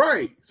contract.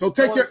 Right. So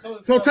take So your it's- so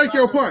it's so not take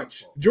your soccer, punch.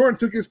 baseball. Jordan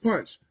took his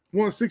punch.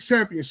 Won 6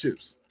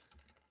 championships.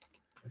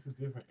 It's a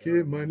different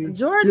Kid money.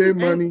 Jordan- Kid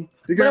and- money.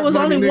 They but it was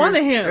money, only nigga. one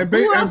of him. And,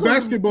 Who else and was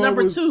basketball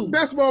number was 2?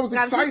 basketball was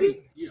Scottie exciting.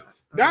 Pippen? Yeah.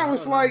 That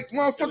was like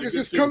motherfuckers good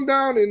just team. come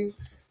down and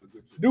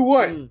do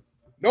what? Mm.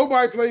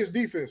 Nobody plays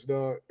defense,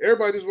 dog.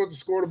 Everybody just wants to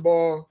score the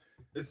ball.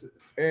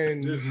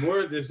 And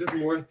There's just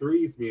more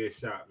threes being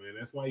shot, man.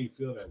 That's why you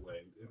feel that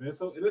way, and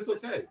it's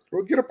okay.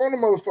 well, get up on the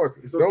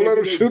motherfuckers. It's Don't okay let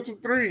them if they- shoot the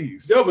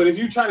threes. No, but if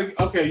you try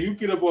to, you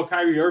get up on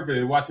Kyrie Irving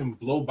and watch him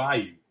blow by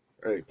you.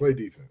 Hey, play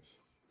defense.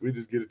 We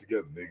just get it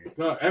together, nigga.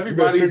 No,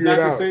 everybody's figure not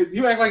it the out. same.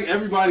 You act like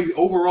everybody's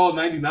overall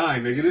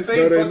 99, nigga. This No,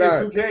 ain't they fucking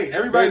not. 2K.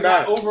 Everybody's They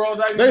not not. overall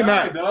 99, They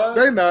not. dog.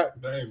 They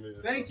not. Dang, man.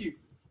 Thank you.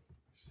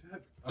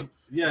 Shut up.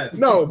 Yes.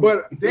 No,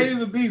 but Dame's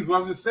the beast, but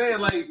I'm just saying,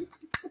 like,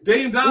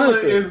 Dame Dollar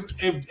Listen. is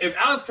if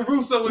Alex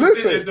Caruso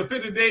Listen. is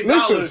defending Dame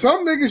listen, Dollar,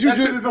 some niggas you that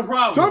shit just is a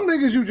problem. some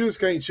niggas you just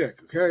can't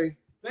check. Okay.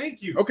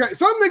 Thank you. Okay.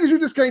 Some niggas you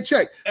just can't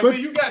check. And But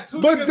when you got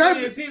two but niggas that-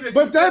 on your team that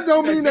but you that just-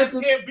 don't mean just that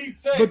the- can't beat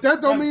Shaq, but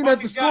that don't that mean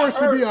that the fucking score got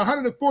should be hurt.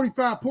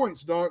 145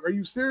 points, dog. Are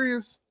you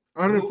serious?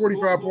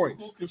 145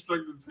 points. Who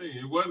constructed the team?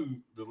 It wasn't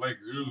the Lakers.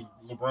 It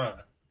was LeBron.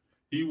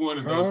 He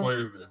wanted those Huh?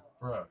 players there.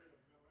 Bro,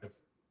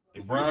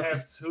 if LeBron you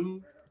have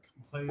two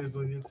players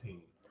on your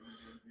team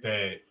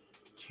that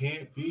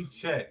can't be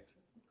checked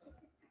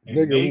and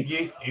Nigga, they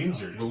get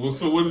injured.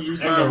 So what did you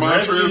the sign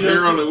rest of Montrezl your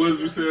Harrell? team- And what did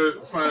you say?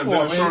 Sign Come on,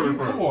 Dennis Schroeder man.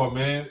 from? Come on,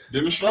 man.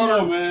 Dennis Come on,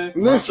 Schroeder. man.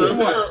 Listen,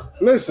 Montrezl Harrell.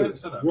 listen,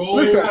 Shut up. Role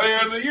Listen. player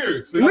of the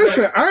year. So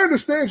listen. I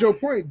understand your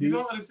point, You D.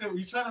 don't understand.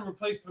 You're trying to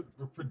replace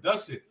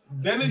production.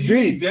 Dennis, you D.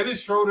 need Dennis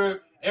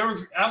Schroeder,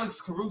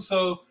 Alex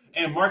Caruso,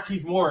 and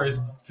Markieff Morris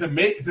to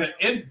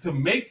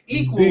make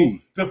equal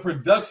D. the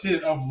production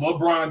of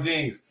LeBron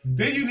James.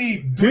 Then you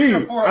need D, 3 or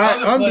 4 I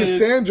other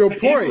understand players your to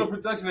equal point. the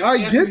production of I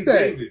Anthony get that.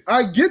 Davis.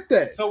 I get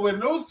that. So when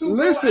those two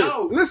Listen, go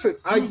out, listen.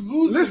 I you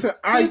losing listen.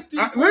 50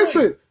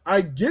 Listen. points.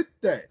 I get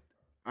that.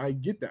 I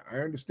get that. I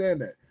understand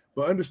that.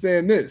 But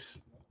understand this.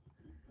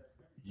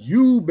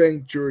 You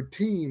banked your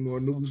team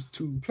on those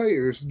two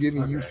players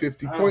giving you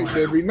 50 I don't points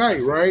wanna every night,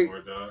 discuss right?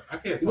 anymore, dog. I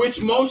can't talk Which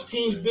to you most about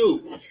teams that.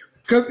 do.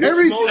 Because Which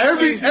every most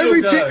every teams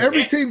every do team does.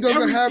 every team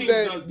doesn't Every have team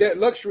that does that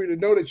luxury to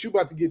know that you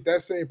about to get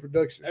that same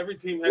production. Every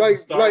team has Like- a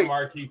star like-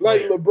 marquee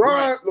Like player.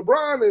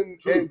 LeBron and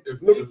True. and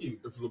If, Le-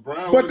 if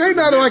LeBron, but they went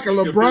to not the like a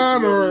Nets, he could LeBron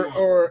pick whoever he wanted.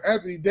 or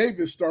Anthony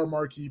Davis star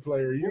marquee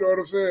player. You know what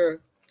I'm saying?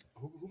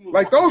 Who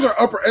Like those are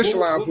upper Who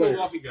echelon players.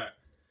 Milwaukee got?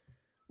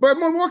 But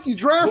Milwaukee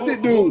drafted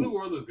Who dude. New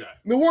Orleans got?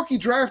 Milwaukee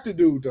drafted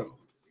dude though.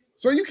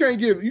 So you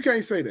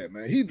can't say that,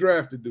 man. He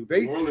drafted dude.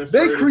 New Orleans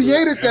They traded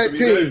created for that Anthony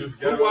team. Davis,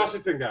 got Who him.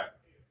 Washington got?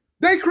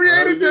 They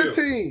created Bradley that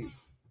team.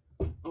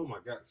 Oh my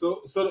god!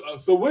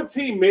 So what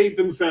team made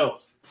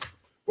themselves?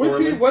 What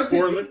team?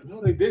 Portland.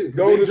 No, they didn't. 'cause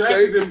Golden they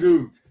drafted State. them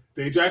dudes.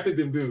 They drafted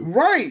them dudes.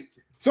 Right.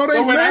 So they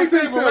But when I made say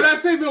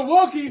themselves.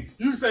 Milwaukee,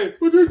 you say,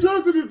 but they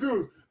drafted them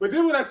dudes. But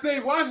then when I say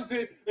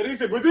Washington, and they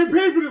say, but they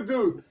paid for them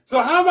dudes. So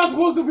how am I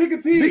supposed to pick a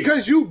team?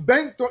 Because you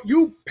banked on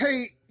you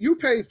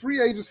pay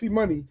free agency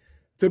money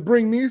to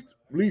bring these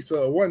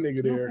Lisa one nigga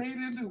you there. paid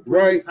them to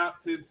Right. top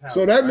 10 talent,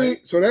 So that right? means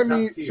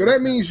Top tier.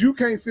 means you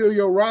can't fill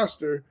your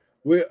roster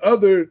with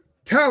other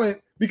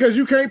talent because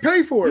you can't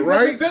pay for it, Because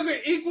right? It doesn't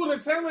equal the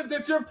talent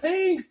that you're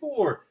paying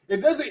for. It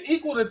doesn't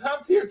equal the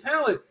top tier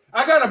talent.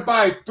 I gotta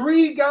buy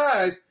 3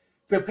 guys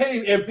to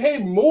pay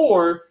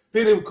more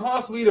than it would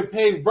cost me to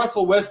pay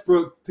Russell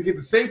Westbrook to get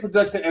the same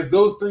production as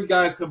those 3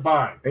 guys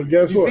combined. And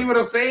guess You what? see what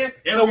I'm saying?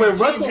 Every So when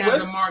team Russell has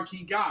West, a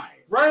marquee guy.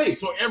 right?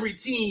 So every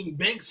team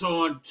banks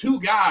on 2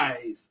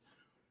 guys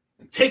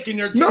taking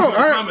their team No, to the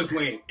I- promised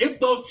land. If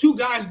those 2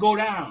 guys go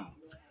down,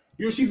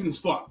 your season's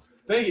fucked.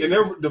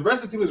 The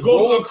rest of the team is Goes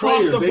role across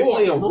players. the They board.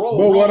 play a But role.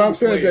 But what role I'm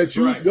saying is players, that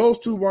you right. those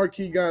 2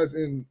 marquee guys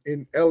in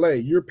LA,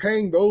 you're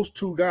paying those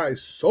 2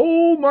 guys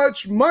so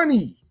much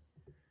money.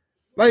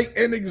 Like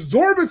an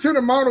exorbitant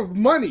amount of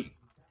money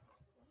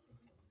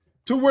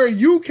to where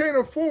you can't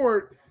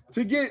afford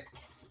to get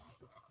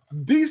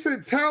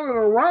decent talent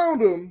around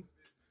them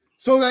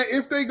so that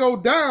if they go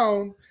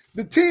down,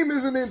 the team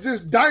isn't in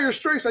just dire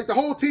straits, like the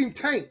whole team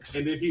tanks.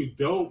 And if you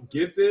don't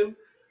get them,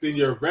 then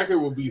your record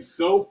will be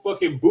so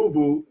fucking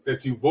boo-boo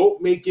that you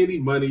won't make any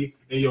money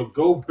and you'll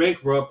go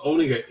bankrupt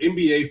owning an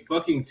NBA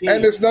fucking team.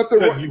 And it's nothing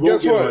Because wrong. you won't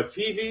Guess get on what?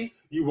 TV,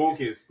 you won't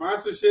get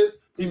sponsorships,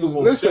 people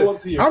won't Listen, show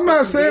up to your I'm not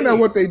fucking saying that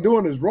games. what they're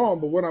doing is wrong,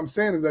 but what I'm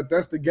saying is that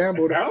that's the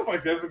gamble. It That, sounds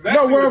like that's no,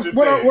 exactly what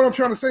you're I'm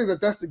trying to say is that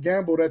that's the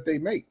gamble that they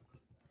make.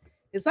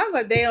 It sounds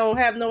like they don't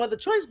have no other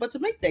choice but to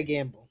make that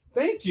gamble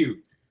Thank you.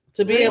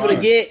 to be Right. able to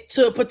get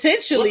to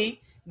potentially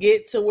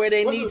get to where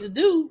they what's need the- to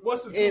do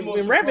What's the two in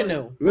most revenue.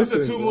 important- What's the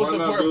Listen, two Why most not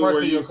important do it parts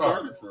where of you your car?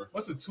 started from?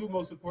 What's the 2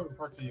 most important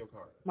parts of your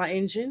car? My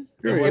engine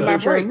You're and in my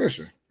the brakes.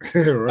 transmission.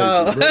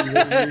 right.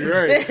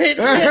 Right.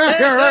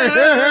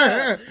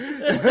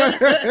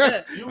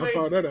 You I ain't-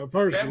 found that out That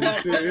personally.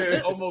 motherfucker Shit, is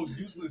yeah. almost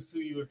useless to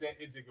you if that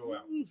engine go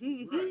out.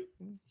 Right.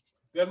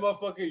 That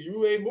motherfucker,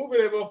 you ain't moving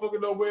that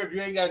motherfucker nowhere if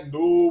you ain't got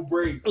no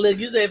brakes. Look,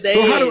 you said if they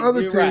So how do ain't,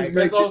 other you're teams right. make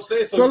That's all I'm it?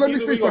 saying. So let me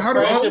either see, we so gonna how do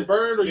crash other- and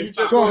burn, or you So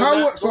just So gonna how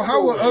not will so go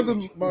how will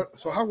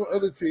nowhere.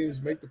 other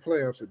teams make the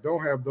playoffs that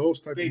don't have those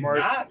type They of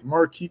not.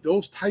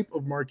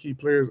 marquee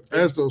players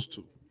as those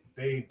 2?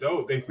 They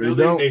don't. They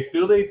don't.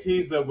 fill their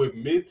teams up with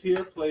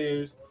mid-tier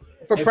players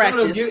for and some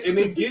of them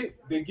practice.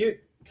 they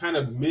get kind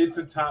of mid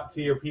to top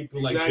tier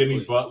people like Exactly.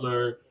 Jimmy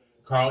Butler,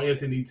 Karl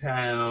Anthony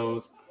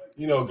Towns,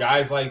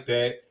 guys like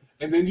that.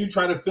 and then you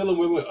try to fill them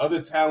in with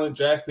other talent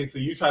draft picks,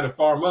 and you try to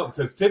farm up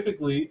because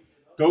typically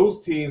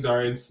those teams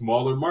are in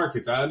smaller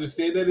markets. I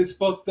understand that it's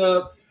fucked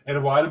up,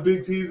 and why the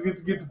big teams get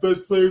to get the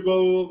best players,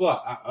 blah blah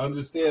blah. I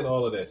understand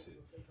all of that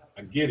shit.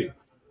 I get it,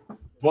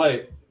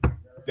 but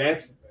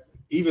that's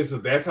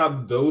how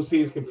those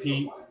teams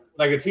compete.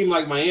 Like a team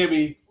like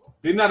Miami,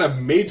 they're not a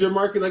major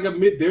market,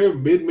 they're a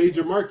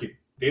mid-major market.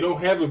 They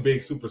don't have a big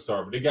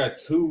superstar, but they got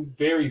two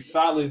very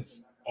solid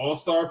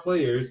all-star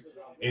players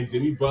and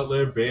Jimmy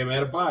Butler and Bam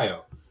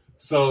Adebayo.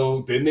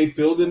 So then they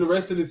filled in the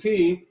rest of the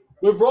team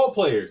with role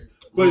players.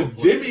 But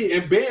Jimmy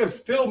and Bam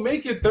still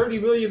making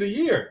 $30 million a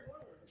year.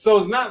 So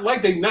it's not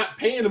like they're not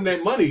paying them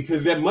that money,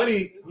 because that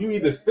money, you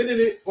either spending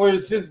it or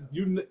it's just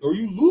you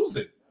lose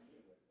it.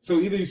 So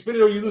either you spend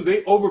it or you lose.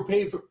 They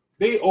overpay for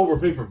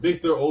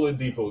Victor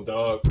Oladipo,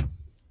 dog.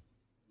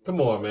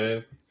 Come on,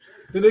 man.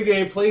 The nigga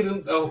ain't played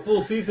a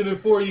full season in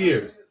 4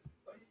 years.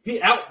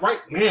 He out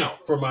right now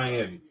for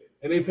Miami.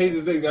 And they paid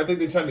his nigga. I think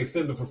they're trying to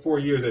extend him for 4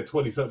 years at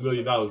 $20-something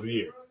million a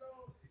year.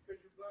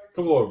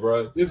 Come on,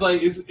 bro. It's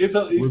like you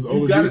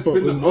gotta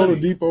spend the money. Was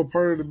Oladipo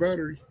part of the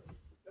battery?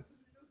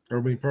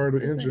 Or be part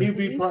of the injury?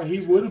 He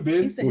would have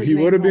been. He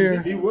would have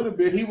been. He would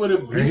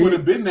have been. He would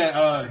have been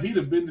that. He'd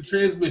have been the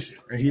transmission.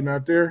 And he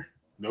not there.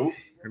 Nope.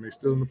 And they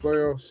still in the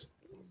playoffs.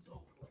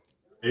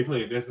 They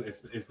play.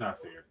 It's not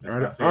fair.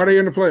 Not fair. Are they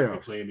in the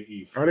playoffs? They play in the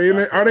East. Are they in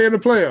the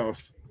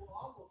playoffs?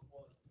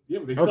 Yeah,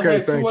 but they still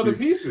had two other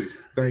pieces.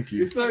 Thank you.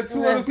 They still had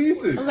two other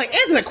pieces. I was like,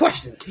 answer the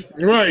question.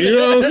 Right, you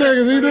know what I'm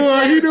saying?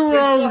 Because he knew where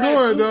I was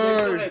going, They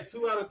still dog. had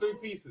 2 out of 3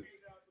 pieces.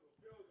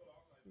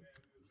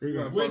 We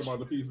gotta talk about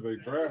the pieces they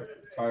drafted.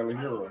 Tyler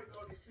Hero.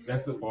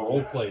 That's the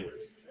role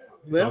players.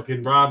 Well,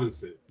 Duncan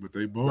Robinson. But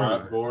they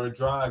balling. Goran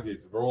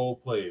Dragic, role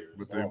players.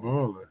 But they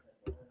balling.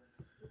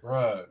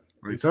 Right.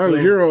 Like Tyler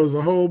Hero is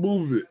a whole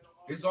movement.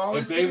 It's all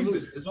this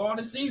season. It's all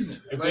this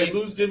season. If they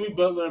lose Jimmy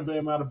Butler and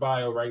Bam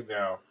Adebayo right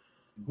now,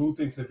 who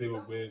thinks that they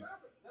will win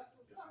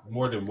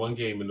more than one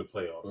game in the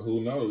playoffs? But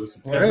who knows?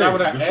 That's not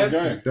what I asked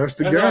you. That's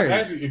the That's not what I game.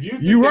 asked you.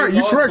 If You right. You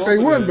lost correct. both They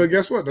of won, them, but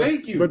guess what?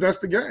 Thank you. But that's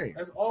the game.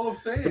 That's all I'm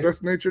saying. But that's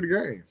the nature of the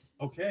game.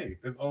 Okay,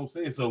 that's all I'm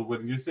saying. So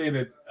when you're saying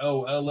that,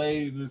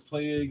 LA is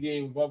playing a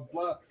game, blah,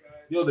 blah,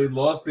 blah, they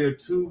lost their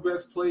 2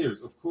 best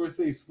players. Of course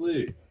they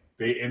slid.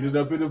 They ended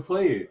up in the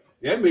play-in.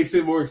 That makes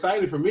it more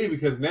exciting for me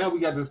because now we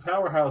got this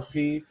powerhouse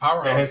team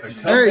that has to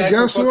come back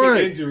guess from what?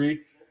 fucking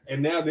injury,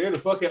 and now they're the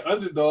fucking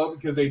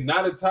underdog because they're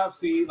not a top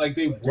seed like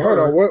they Hold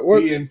were on,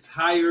 what- the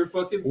entire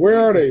fucking season. Where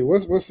are they?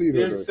 What seed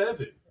They're are they?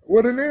 7.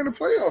 Well, then they're in the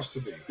playoffs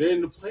today. They're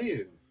in the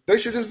play-in. They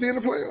should just be in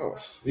the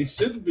playoffs. They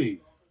should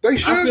be. They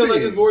should I feel be.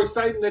 like it's more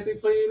exciting that they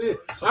playing in.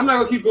 I'm not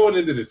gonna keep going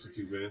into this with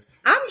you, man.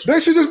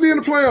 They should just be in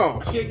the I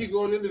playoffs. can't keep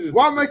going into this.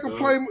 Why with make you, them dog.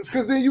 play?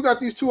 Because then you got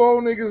these 2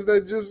 old niggas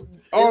that just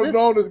all this-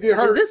 known as get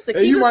hurt, this the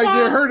and you might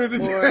Keeler get hurt in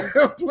or-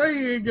 the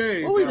play-in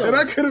game, What we doing? and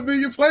that could have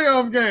been your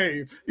playoff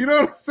game. You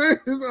know what I'm saying?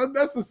 It's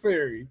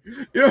unnecessary.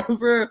 You know what I'm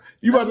saying?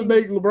 You about to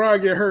make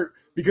LeBron get hurt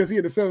because he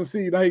in the 7th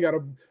seed. Now he got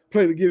to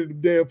play to get in the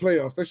damn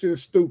playoffs. That shit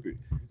is stupid.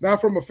 Now,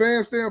 from a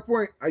fan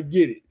standpoint, I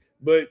get it,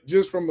 but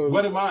just from a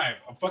What am I?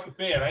 I'm a fucking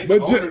fan. I ain't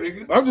But the ju- owner,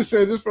 nigga. I'm just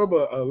saying, just from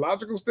a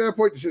logical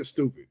standpoint, the shit's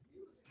stupid.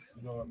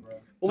 You know what, bro?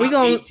 Well, we Top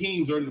gonna 8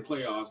 teams are in the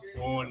playoffs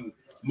on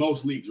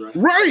most leagues, right?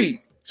 Right.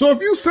 So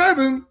if you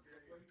 7,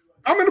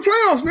 I'm in the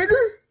playoffs, nigga.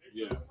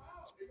 Yeah.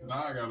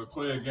 Now I gotta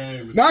play a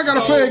game. Now I got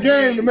to play a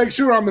game to make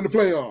sure I'm in the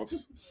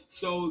playoffs.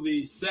 So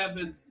the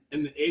 7th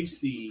and the 8th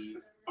seed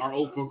are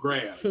open for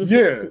grabs.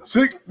 Yeah.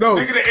 6. No.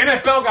 Nigga, the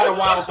NFL got a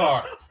wild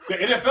card. The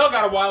NFL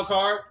got a wild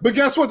card. But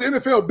guess what? The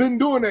NFL been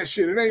doing that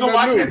shit. It ain't So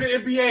why nothing can't new.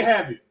 the NBA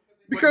have it?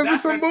 Because But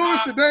it's some that's the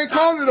top- bullshit. They ain't top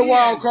calling it a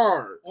wild 10.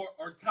 card.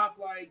 Or top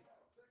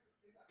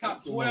top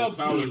Some 12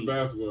 college teams.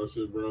 basketball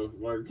shit, bro.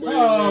 Like, play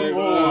Oh, a game,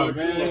 boy,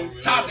 man. man.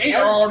 Top 8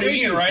 are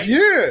already in, right?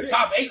 Yeah.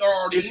 Top 8 are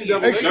already in.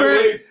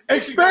 NCAA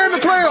Expand the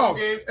NCAA playoffs.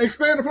 games.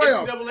 Expand the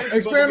playoffs. NCAA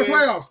Expand the games.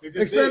 playoffs. They just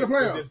Expand the did. They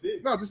playoffs. just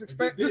did. No, just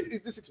expand. They just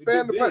did. Just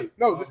expand the They play. just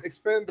did. No, just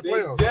expand the They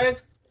playoffs.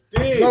 just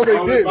did. No, they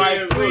All didn't.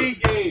 By 3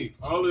 games.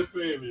 All they're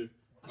saying is,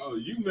 oh,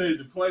 you made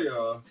the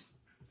playoffs,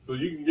 so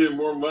you can get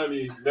more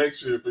money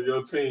next year for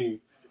your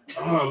team.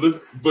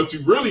 But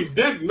you really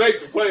didn't make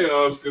the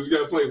playoffs because you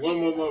got to play one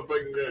more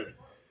motherfucking game.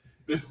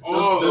 It's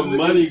all a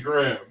money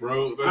grab,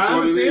 bro. That's I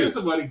what it understand is. it's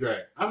a money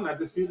grab. I'm not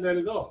disputing that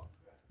at all.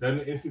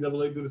 Doesn't the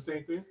NCAA do the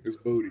same thing? It's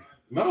booty.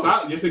 No.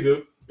 Yes, they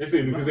do. Yes,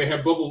 they do because they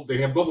have bubble rounds. They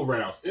had bubble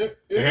rounds.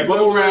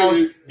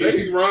 But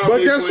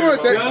guess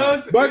what?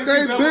 But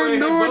they've NCAA been had doing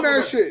bubble that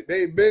rounds. shit.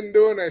 They've been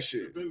doing that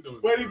shit.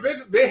 But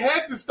eventually, they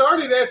had to start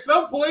it at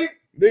some point.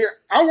 Nigga,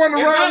 I wasn't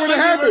It's around not when it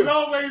like happened. was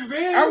always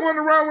there. I wasn't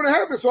around when it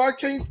happened, so I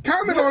can't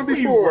comment Yes, on it we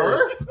before.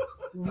 were.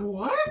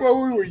 What? Well,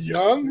 we were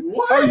young.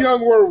 What? How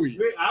young were we?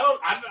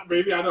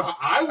 Maybe I know how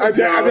I I was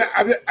young.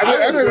 I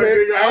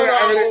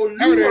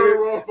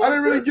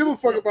didn't really give a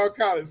fuck about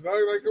college. I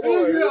was like, come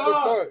on, what the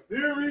fuck?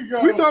 Here we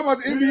go. We talking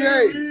about the Here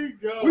NBA. we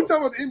go. We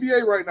talking about the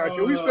NBA right now.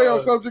 Can we stay on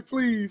subject,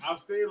 please? I'm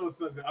staying on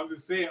something. I'm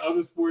just saying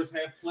other sports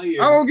have players.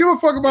 I don't give a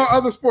fuck about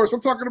other sports.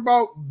 I'm talking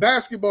about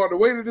basketball, the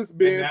way that it's And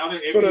been now the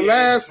for the NBA is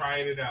last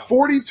trying it out.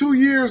 42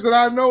 years that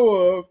I know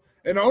of.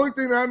 And the only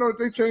thing that I know that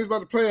they changed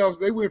about the playoffs,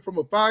 they went from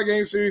a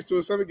 5-game series to a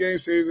 7-game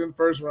series in the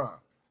first round.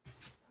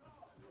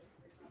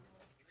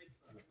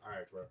 All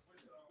right, bro.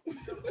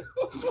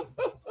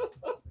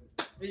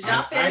 Is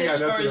y'all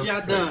finished or is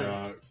y'all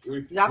done?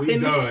 Y'all we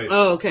finished? done.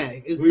 Oh,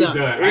 okay. It's We done.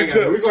 done. We're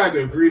going to have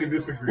to agree to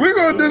disagree. We're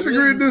going to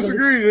bro.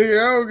 disagree, nigga.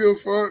 I don't give a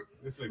fuck.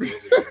 This nigga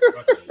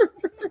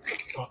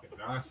fucking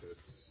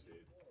nonsense.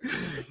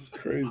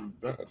 Crazy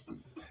bastard.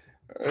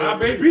 I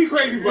may be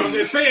crazy, but I'm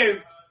just saying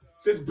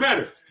it's just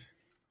better.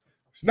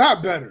 It's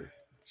not better.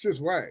 It's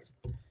just whack.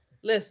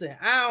 Listen,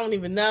 I don't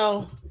even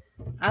know.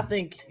 I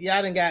think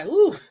y'all done got,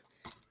 ooh,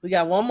 we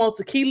got one more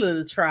tequila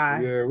to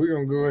try. Yeah, we're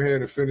going to go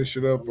ahead and finish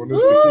it up on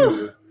this Woo!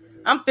 tequila.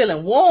 I'm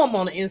feeling warm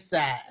on the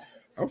inside.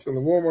 I'm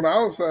feeling warm on the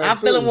outside. I'm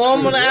too. feeling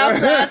warm on the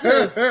outside,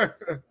 too.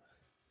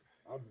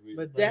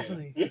 But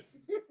definitely.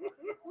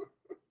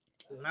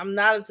 I'm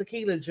not a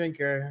tequila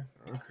drinker.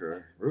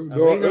 Okay. Let's So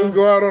go. we Let's gonna-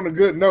 go out on a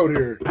good note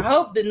here. I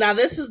hope that now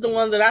this is the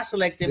one that I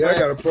selected. Yeah, I but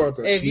got to pour out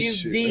that if sweet you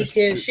shit. D That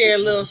can shit- share a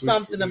that's little sweet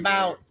something for me,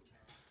 about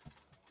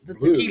the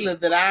Good. tequila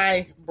that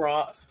I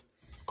brought,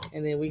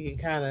 and then we can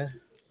kind of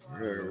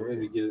man. Yeah, Let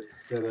me get it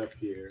set up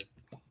here.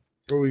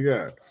 what we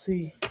got?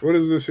 see. What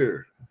is this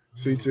here?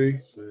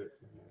 CT?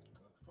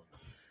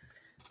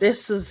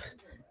 This is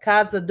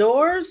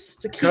Cazadores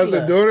tequila.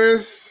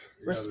 Cazadores?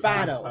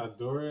 Respado.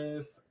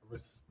 Cazadores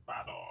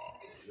Respado.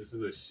 This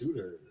is a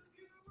shooter.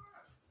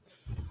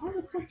 How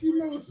the fuck you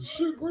know it's a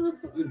shit? Where the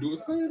fuck do it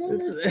say it on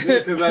This there?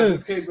 is, Because I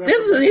just came back.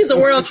 he's a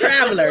world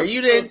traveler.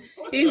 You didn't.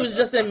 He was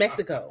just in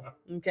Mexico.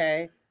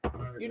 Okay,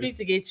 you need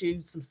to get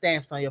you some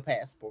stamps on your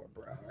passport,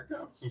 bro. I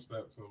got some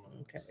steps on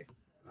my. Okay,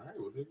 All right,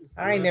 well, niggas,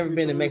 I ain't never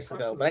been to some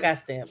Mexico, but I got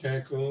stamps.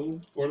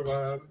 Cancun, Puerto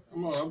Vallarta.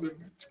 Come on, I've been.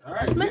 All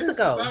right, It's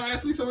Mexico. Stop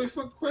asking me so many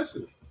fucking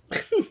questions.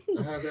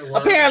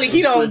 Apparently,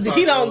 he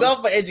don't go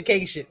for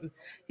education.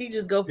 He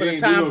just go for He the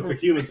ain't time. do no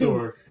tequila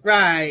tour.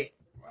 Right,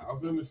 I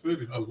was in the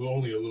city.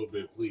 Only a little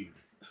bit, please.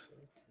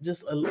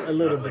 just a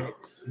little bit.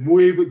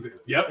 Muy good.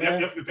 Yep.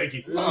 Thank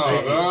you.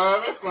 Oh,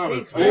 nah, that's not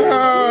a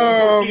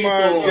Oh,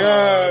 my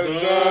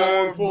gosh,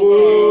 dog.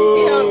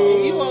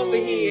 Boo. You over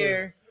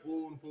here?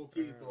 Un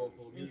poquito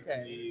for me,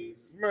 Okay.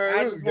 please. Man,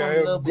 I this just guy want a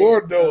is little bit.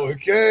 gordo,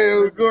 okay?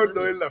 El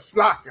gordo en la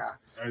flaca.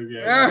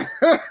 Yeah.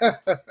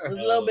 Just a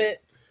little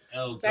bit.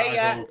 El Thank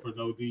Gato for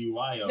no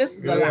DUI. This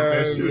is Yeah, a lot.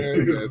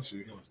 man, got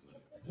you.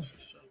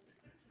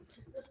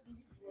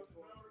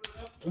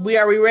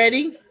 Are we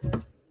ready?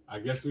 I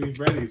guess we're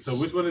ready. So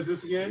which one is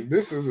this again?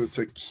 This is a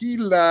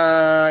tequila.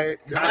 I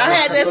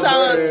had this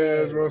on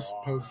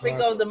Cazadores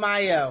Cinco de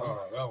Mayo.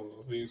 Oh, that one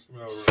doesn't even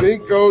smell right.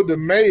 Cinco de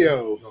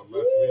Mayo. It's gonna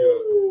mess me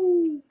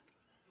up.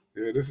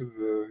 Yeah, this is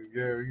a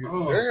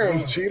Oh, damn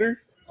God.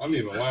 cheater. I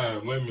need a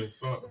lime, lemon,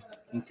 something.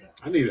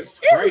 I need a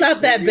Sprite.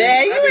 not that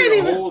bad. You I need ain't a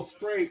even- whole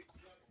Sprite.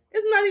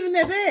 It's not even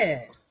that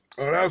bad.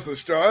 Oh, that's a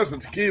straw. That's a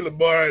tequila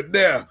bar right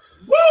there.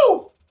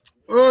 Woo!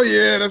 Oh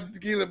yeah, that's a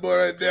tequila bar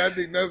right there. I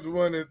think that's the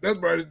one that's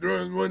probably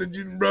the one that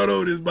you brought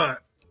over this bot.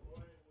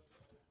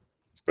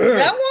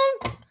 That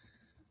one?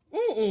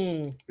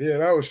 Mm-mm. Yeah,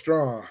 that was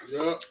strong.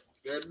 Yup,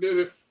 that did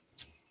it.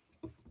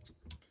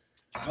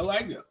 I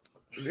like that.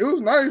 It was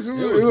nice. It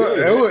was, was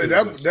good.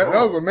 that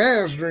was a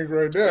man's drink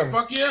right there.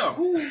 Fuck yeah.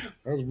 That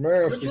was a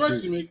man's Good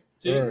choice, drink. you make.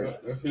 All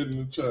right. That's hitting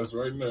the chest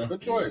right now.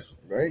 Good choice.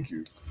 Thank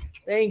you.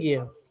 Thank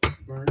you.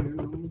 Burning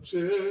on the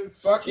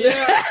chest. Fuck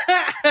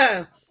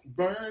yeah.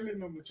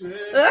 Burning on the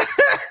chest.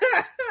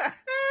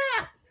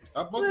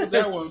 I fuck with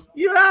that one.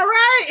 You all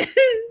right?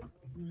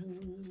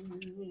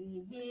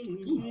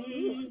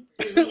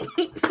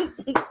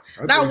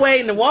 Not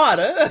wading the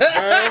water.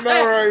 I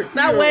know, right?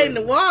 Not wading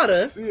the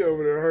water. See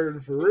over there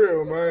hurting for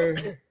real,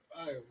 man.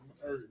 I am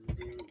hurting,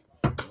 dude.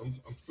 I'm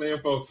staying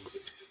focused.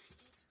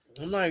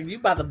 I'm like, you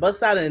about to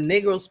bust out in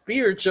Negro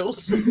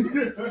spirituals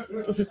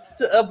to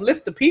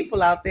uplift the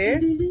people out there.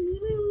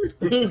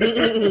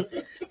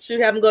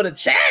 Should have them go to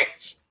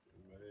church.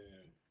 Man.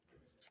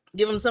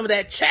 Give them some of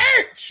that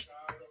church.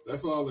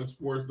 That's all in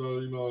sports, though.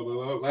 You know,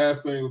 the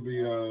last thing would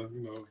be,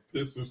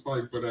 Pistons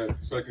fighting for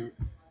that second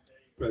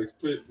place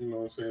pick. You know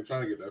what I'm saying?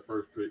 Trying to get that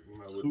first pick. You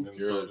know, with Who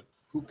Minnesota. cares?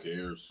 Who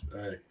cares?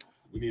 Hey,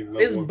 we need another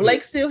Is one Blake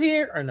pick. still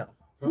here or no?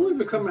 Who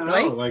even coming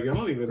Blake out? Like I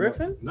don't even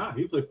Griffin? know. Nah,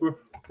 he played for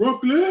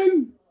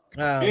Brooklyn.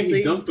 And he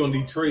See? dunked on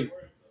Detroit.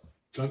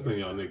 Dunked on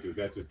y'all niggas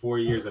after 4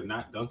 years of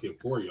not dunking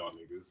for y'all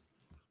niggas.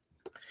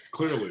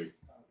 Clearly.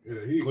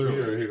 Yeah, he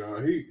Clearly.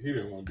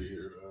 didn't want to be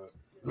here.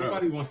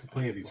 Nobody wants to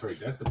play in Detroit.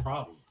 That's the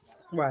problem.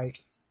 Right.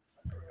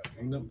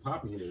 Ain't nothing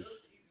popping here.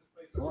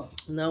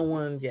 No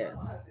one, yes.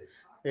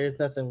 There's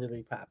nothing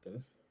really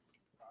popping.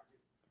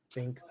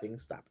 Things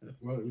stopping.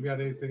 Well, you got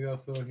anything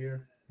else on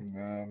here?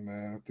 Nah,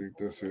 man, I think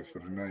that's it for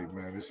tonight,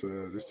 man.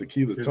 This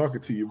tequila talking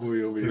to you,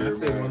 boy, over Can I here,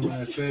 say one man.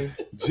 last thing?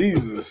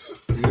 Jesus,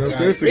 you know what I'm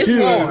saying? It's It's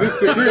tequila. warm. This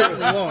tequila.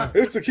 Definitely warm.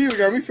 This tequila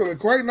got me feeling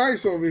quite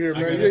nice over here, I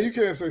man. guess. Yeah, you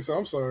can't say so.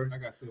 I'm sorry. I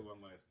gotta say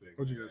one last thing.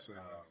 What you gotta say?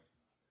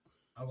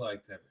 I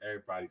like to have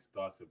everybody's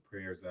thoughts and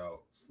prayers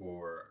out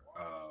for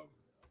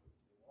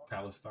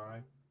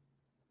Palestine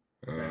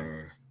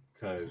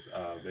because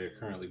they're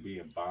currently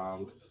being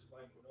bombed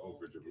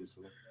over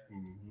Jerusalem.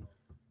 Mhm.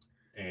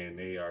 and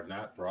they are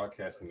not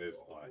broadcasting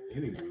this on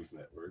any news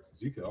networks.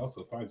 But you can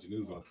also find your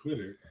news on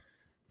Twitter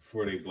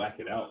before they black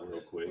it out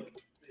real quick.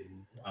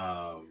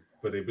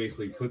 But they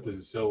basically put the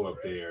show up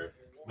there.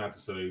 Not to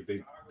show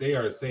they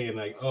are saying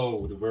like,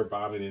 oh, we're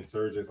bombing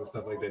insurgents and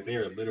stuff like that. They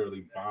are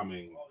literally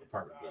bombing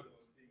apartment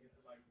buildings.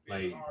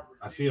 Like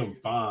I see them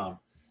bomb.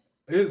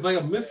 It's like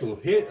a missile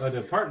hit an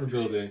apartment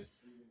building.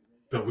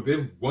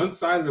 Then one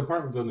side of the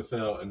apartment building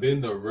fell, and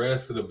then the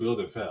rest of the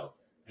building fell.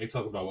 They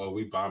talk about, well,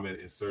 we bombing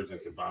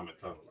insurgents and bombing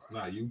tunnels.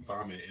 Nah, you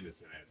bombing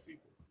innocent ass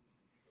people,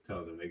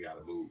 telling them they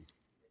gotta move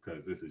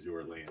because this is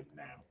your land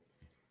now.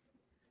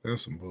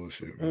 That's some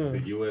bullshit, man. The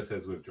U.S.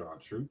 has withdrawn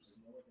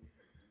troops,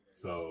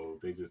 so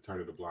they just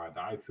turned a blind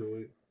eye to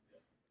it,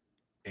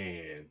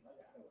 and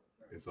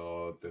it's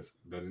all that's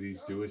none of these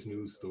Jewish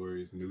news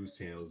stories, news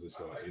channels that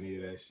show any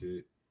of that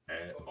shit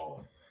at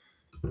all.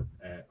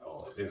 At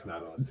all. It's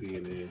not on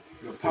CNN.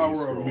 The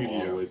power of All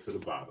media. the way to the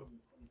bottom.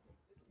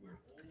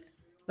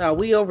 No,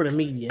 we over the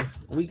media.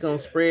 We gonna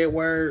spread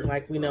word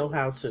like we know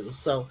how to.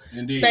 So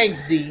Indeed.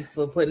 thanks, D,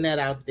 for putting that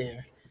out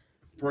there.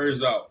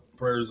 Prayers out.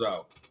 Prayers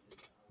out.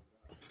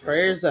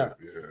 Prayers up.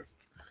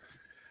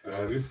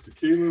 Yeah. This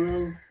tequila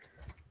though.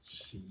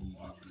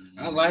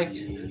 I like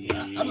it.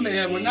 I may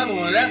have another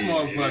one of that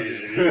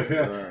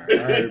motherfucker.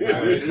 All right,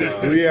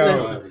 man. We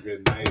out. Have a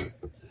good night.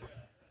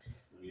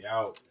 We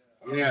out.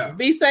 Yeah.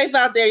 Be safe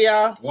out there,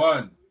 y'all.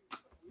 One.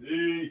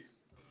 Peace.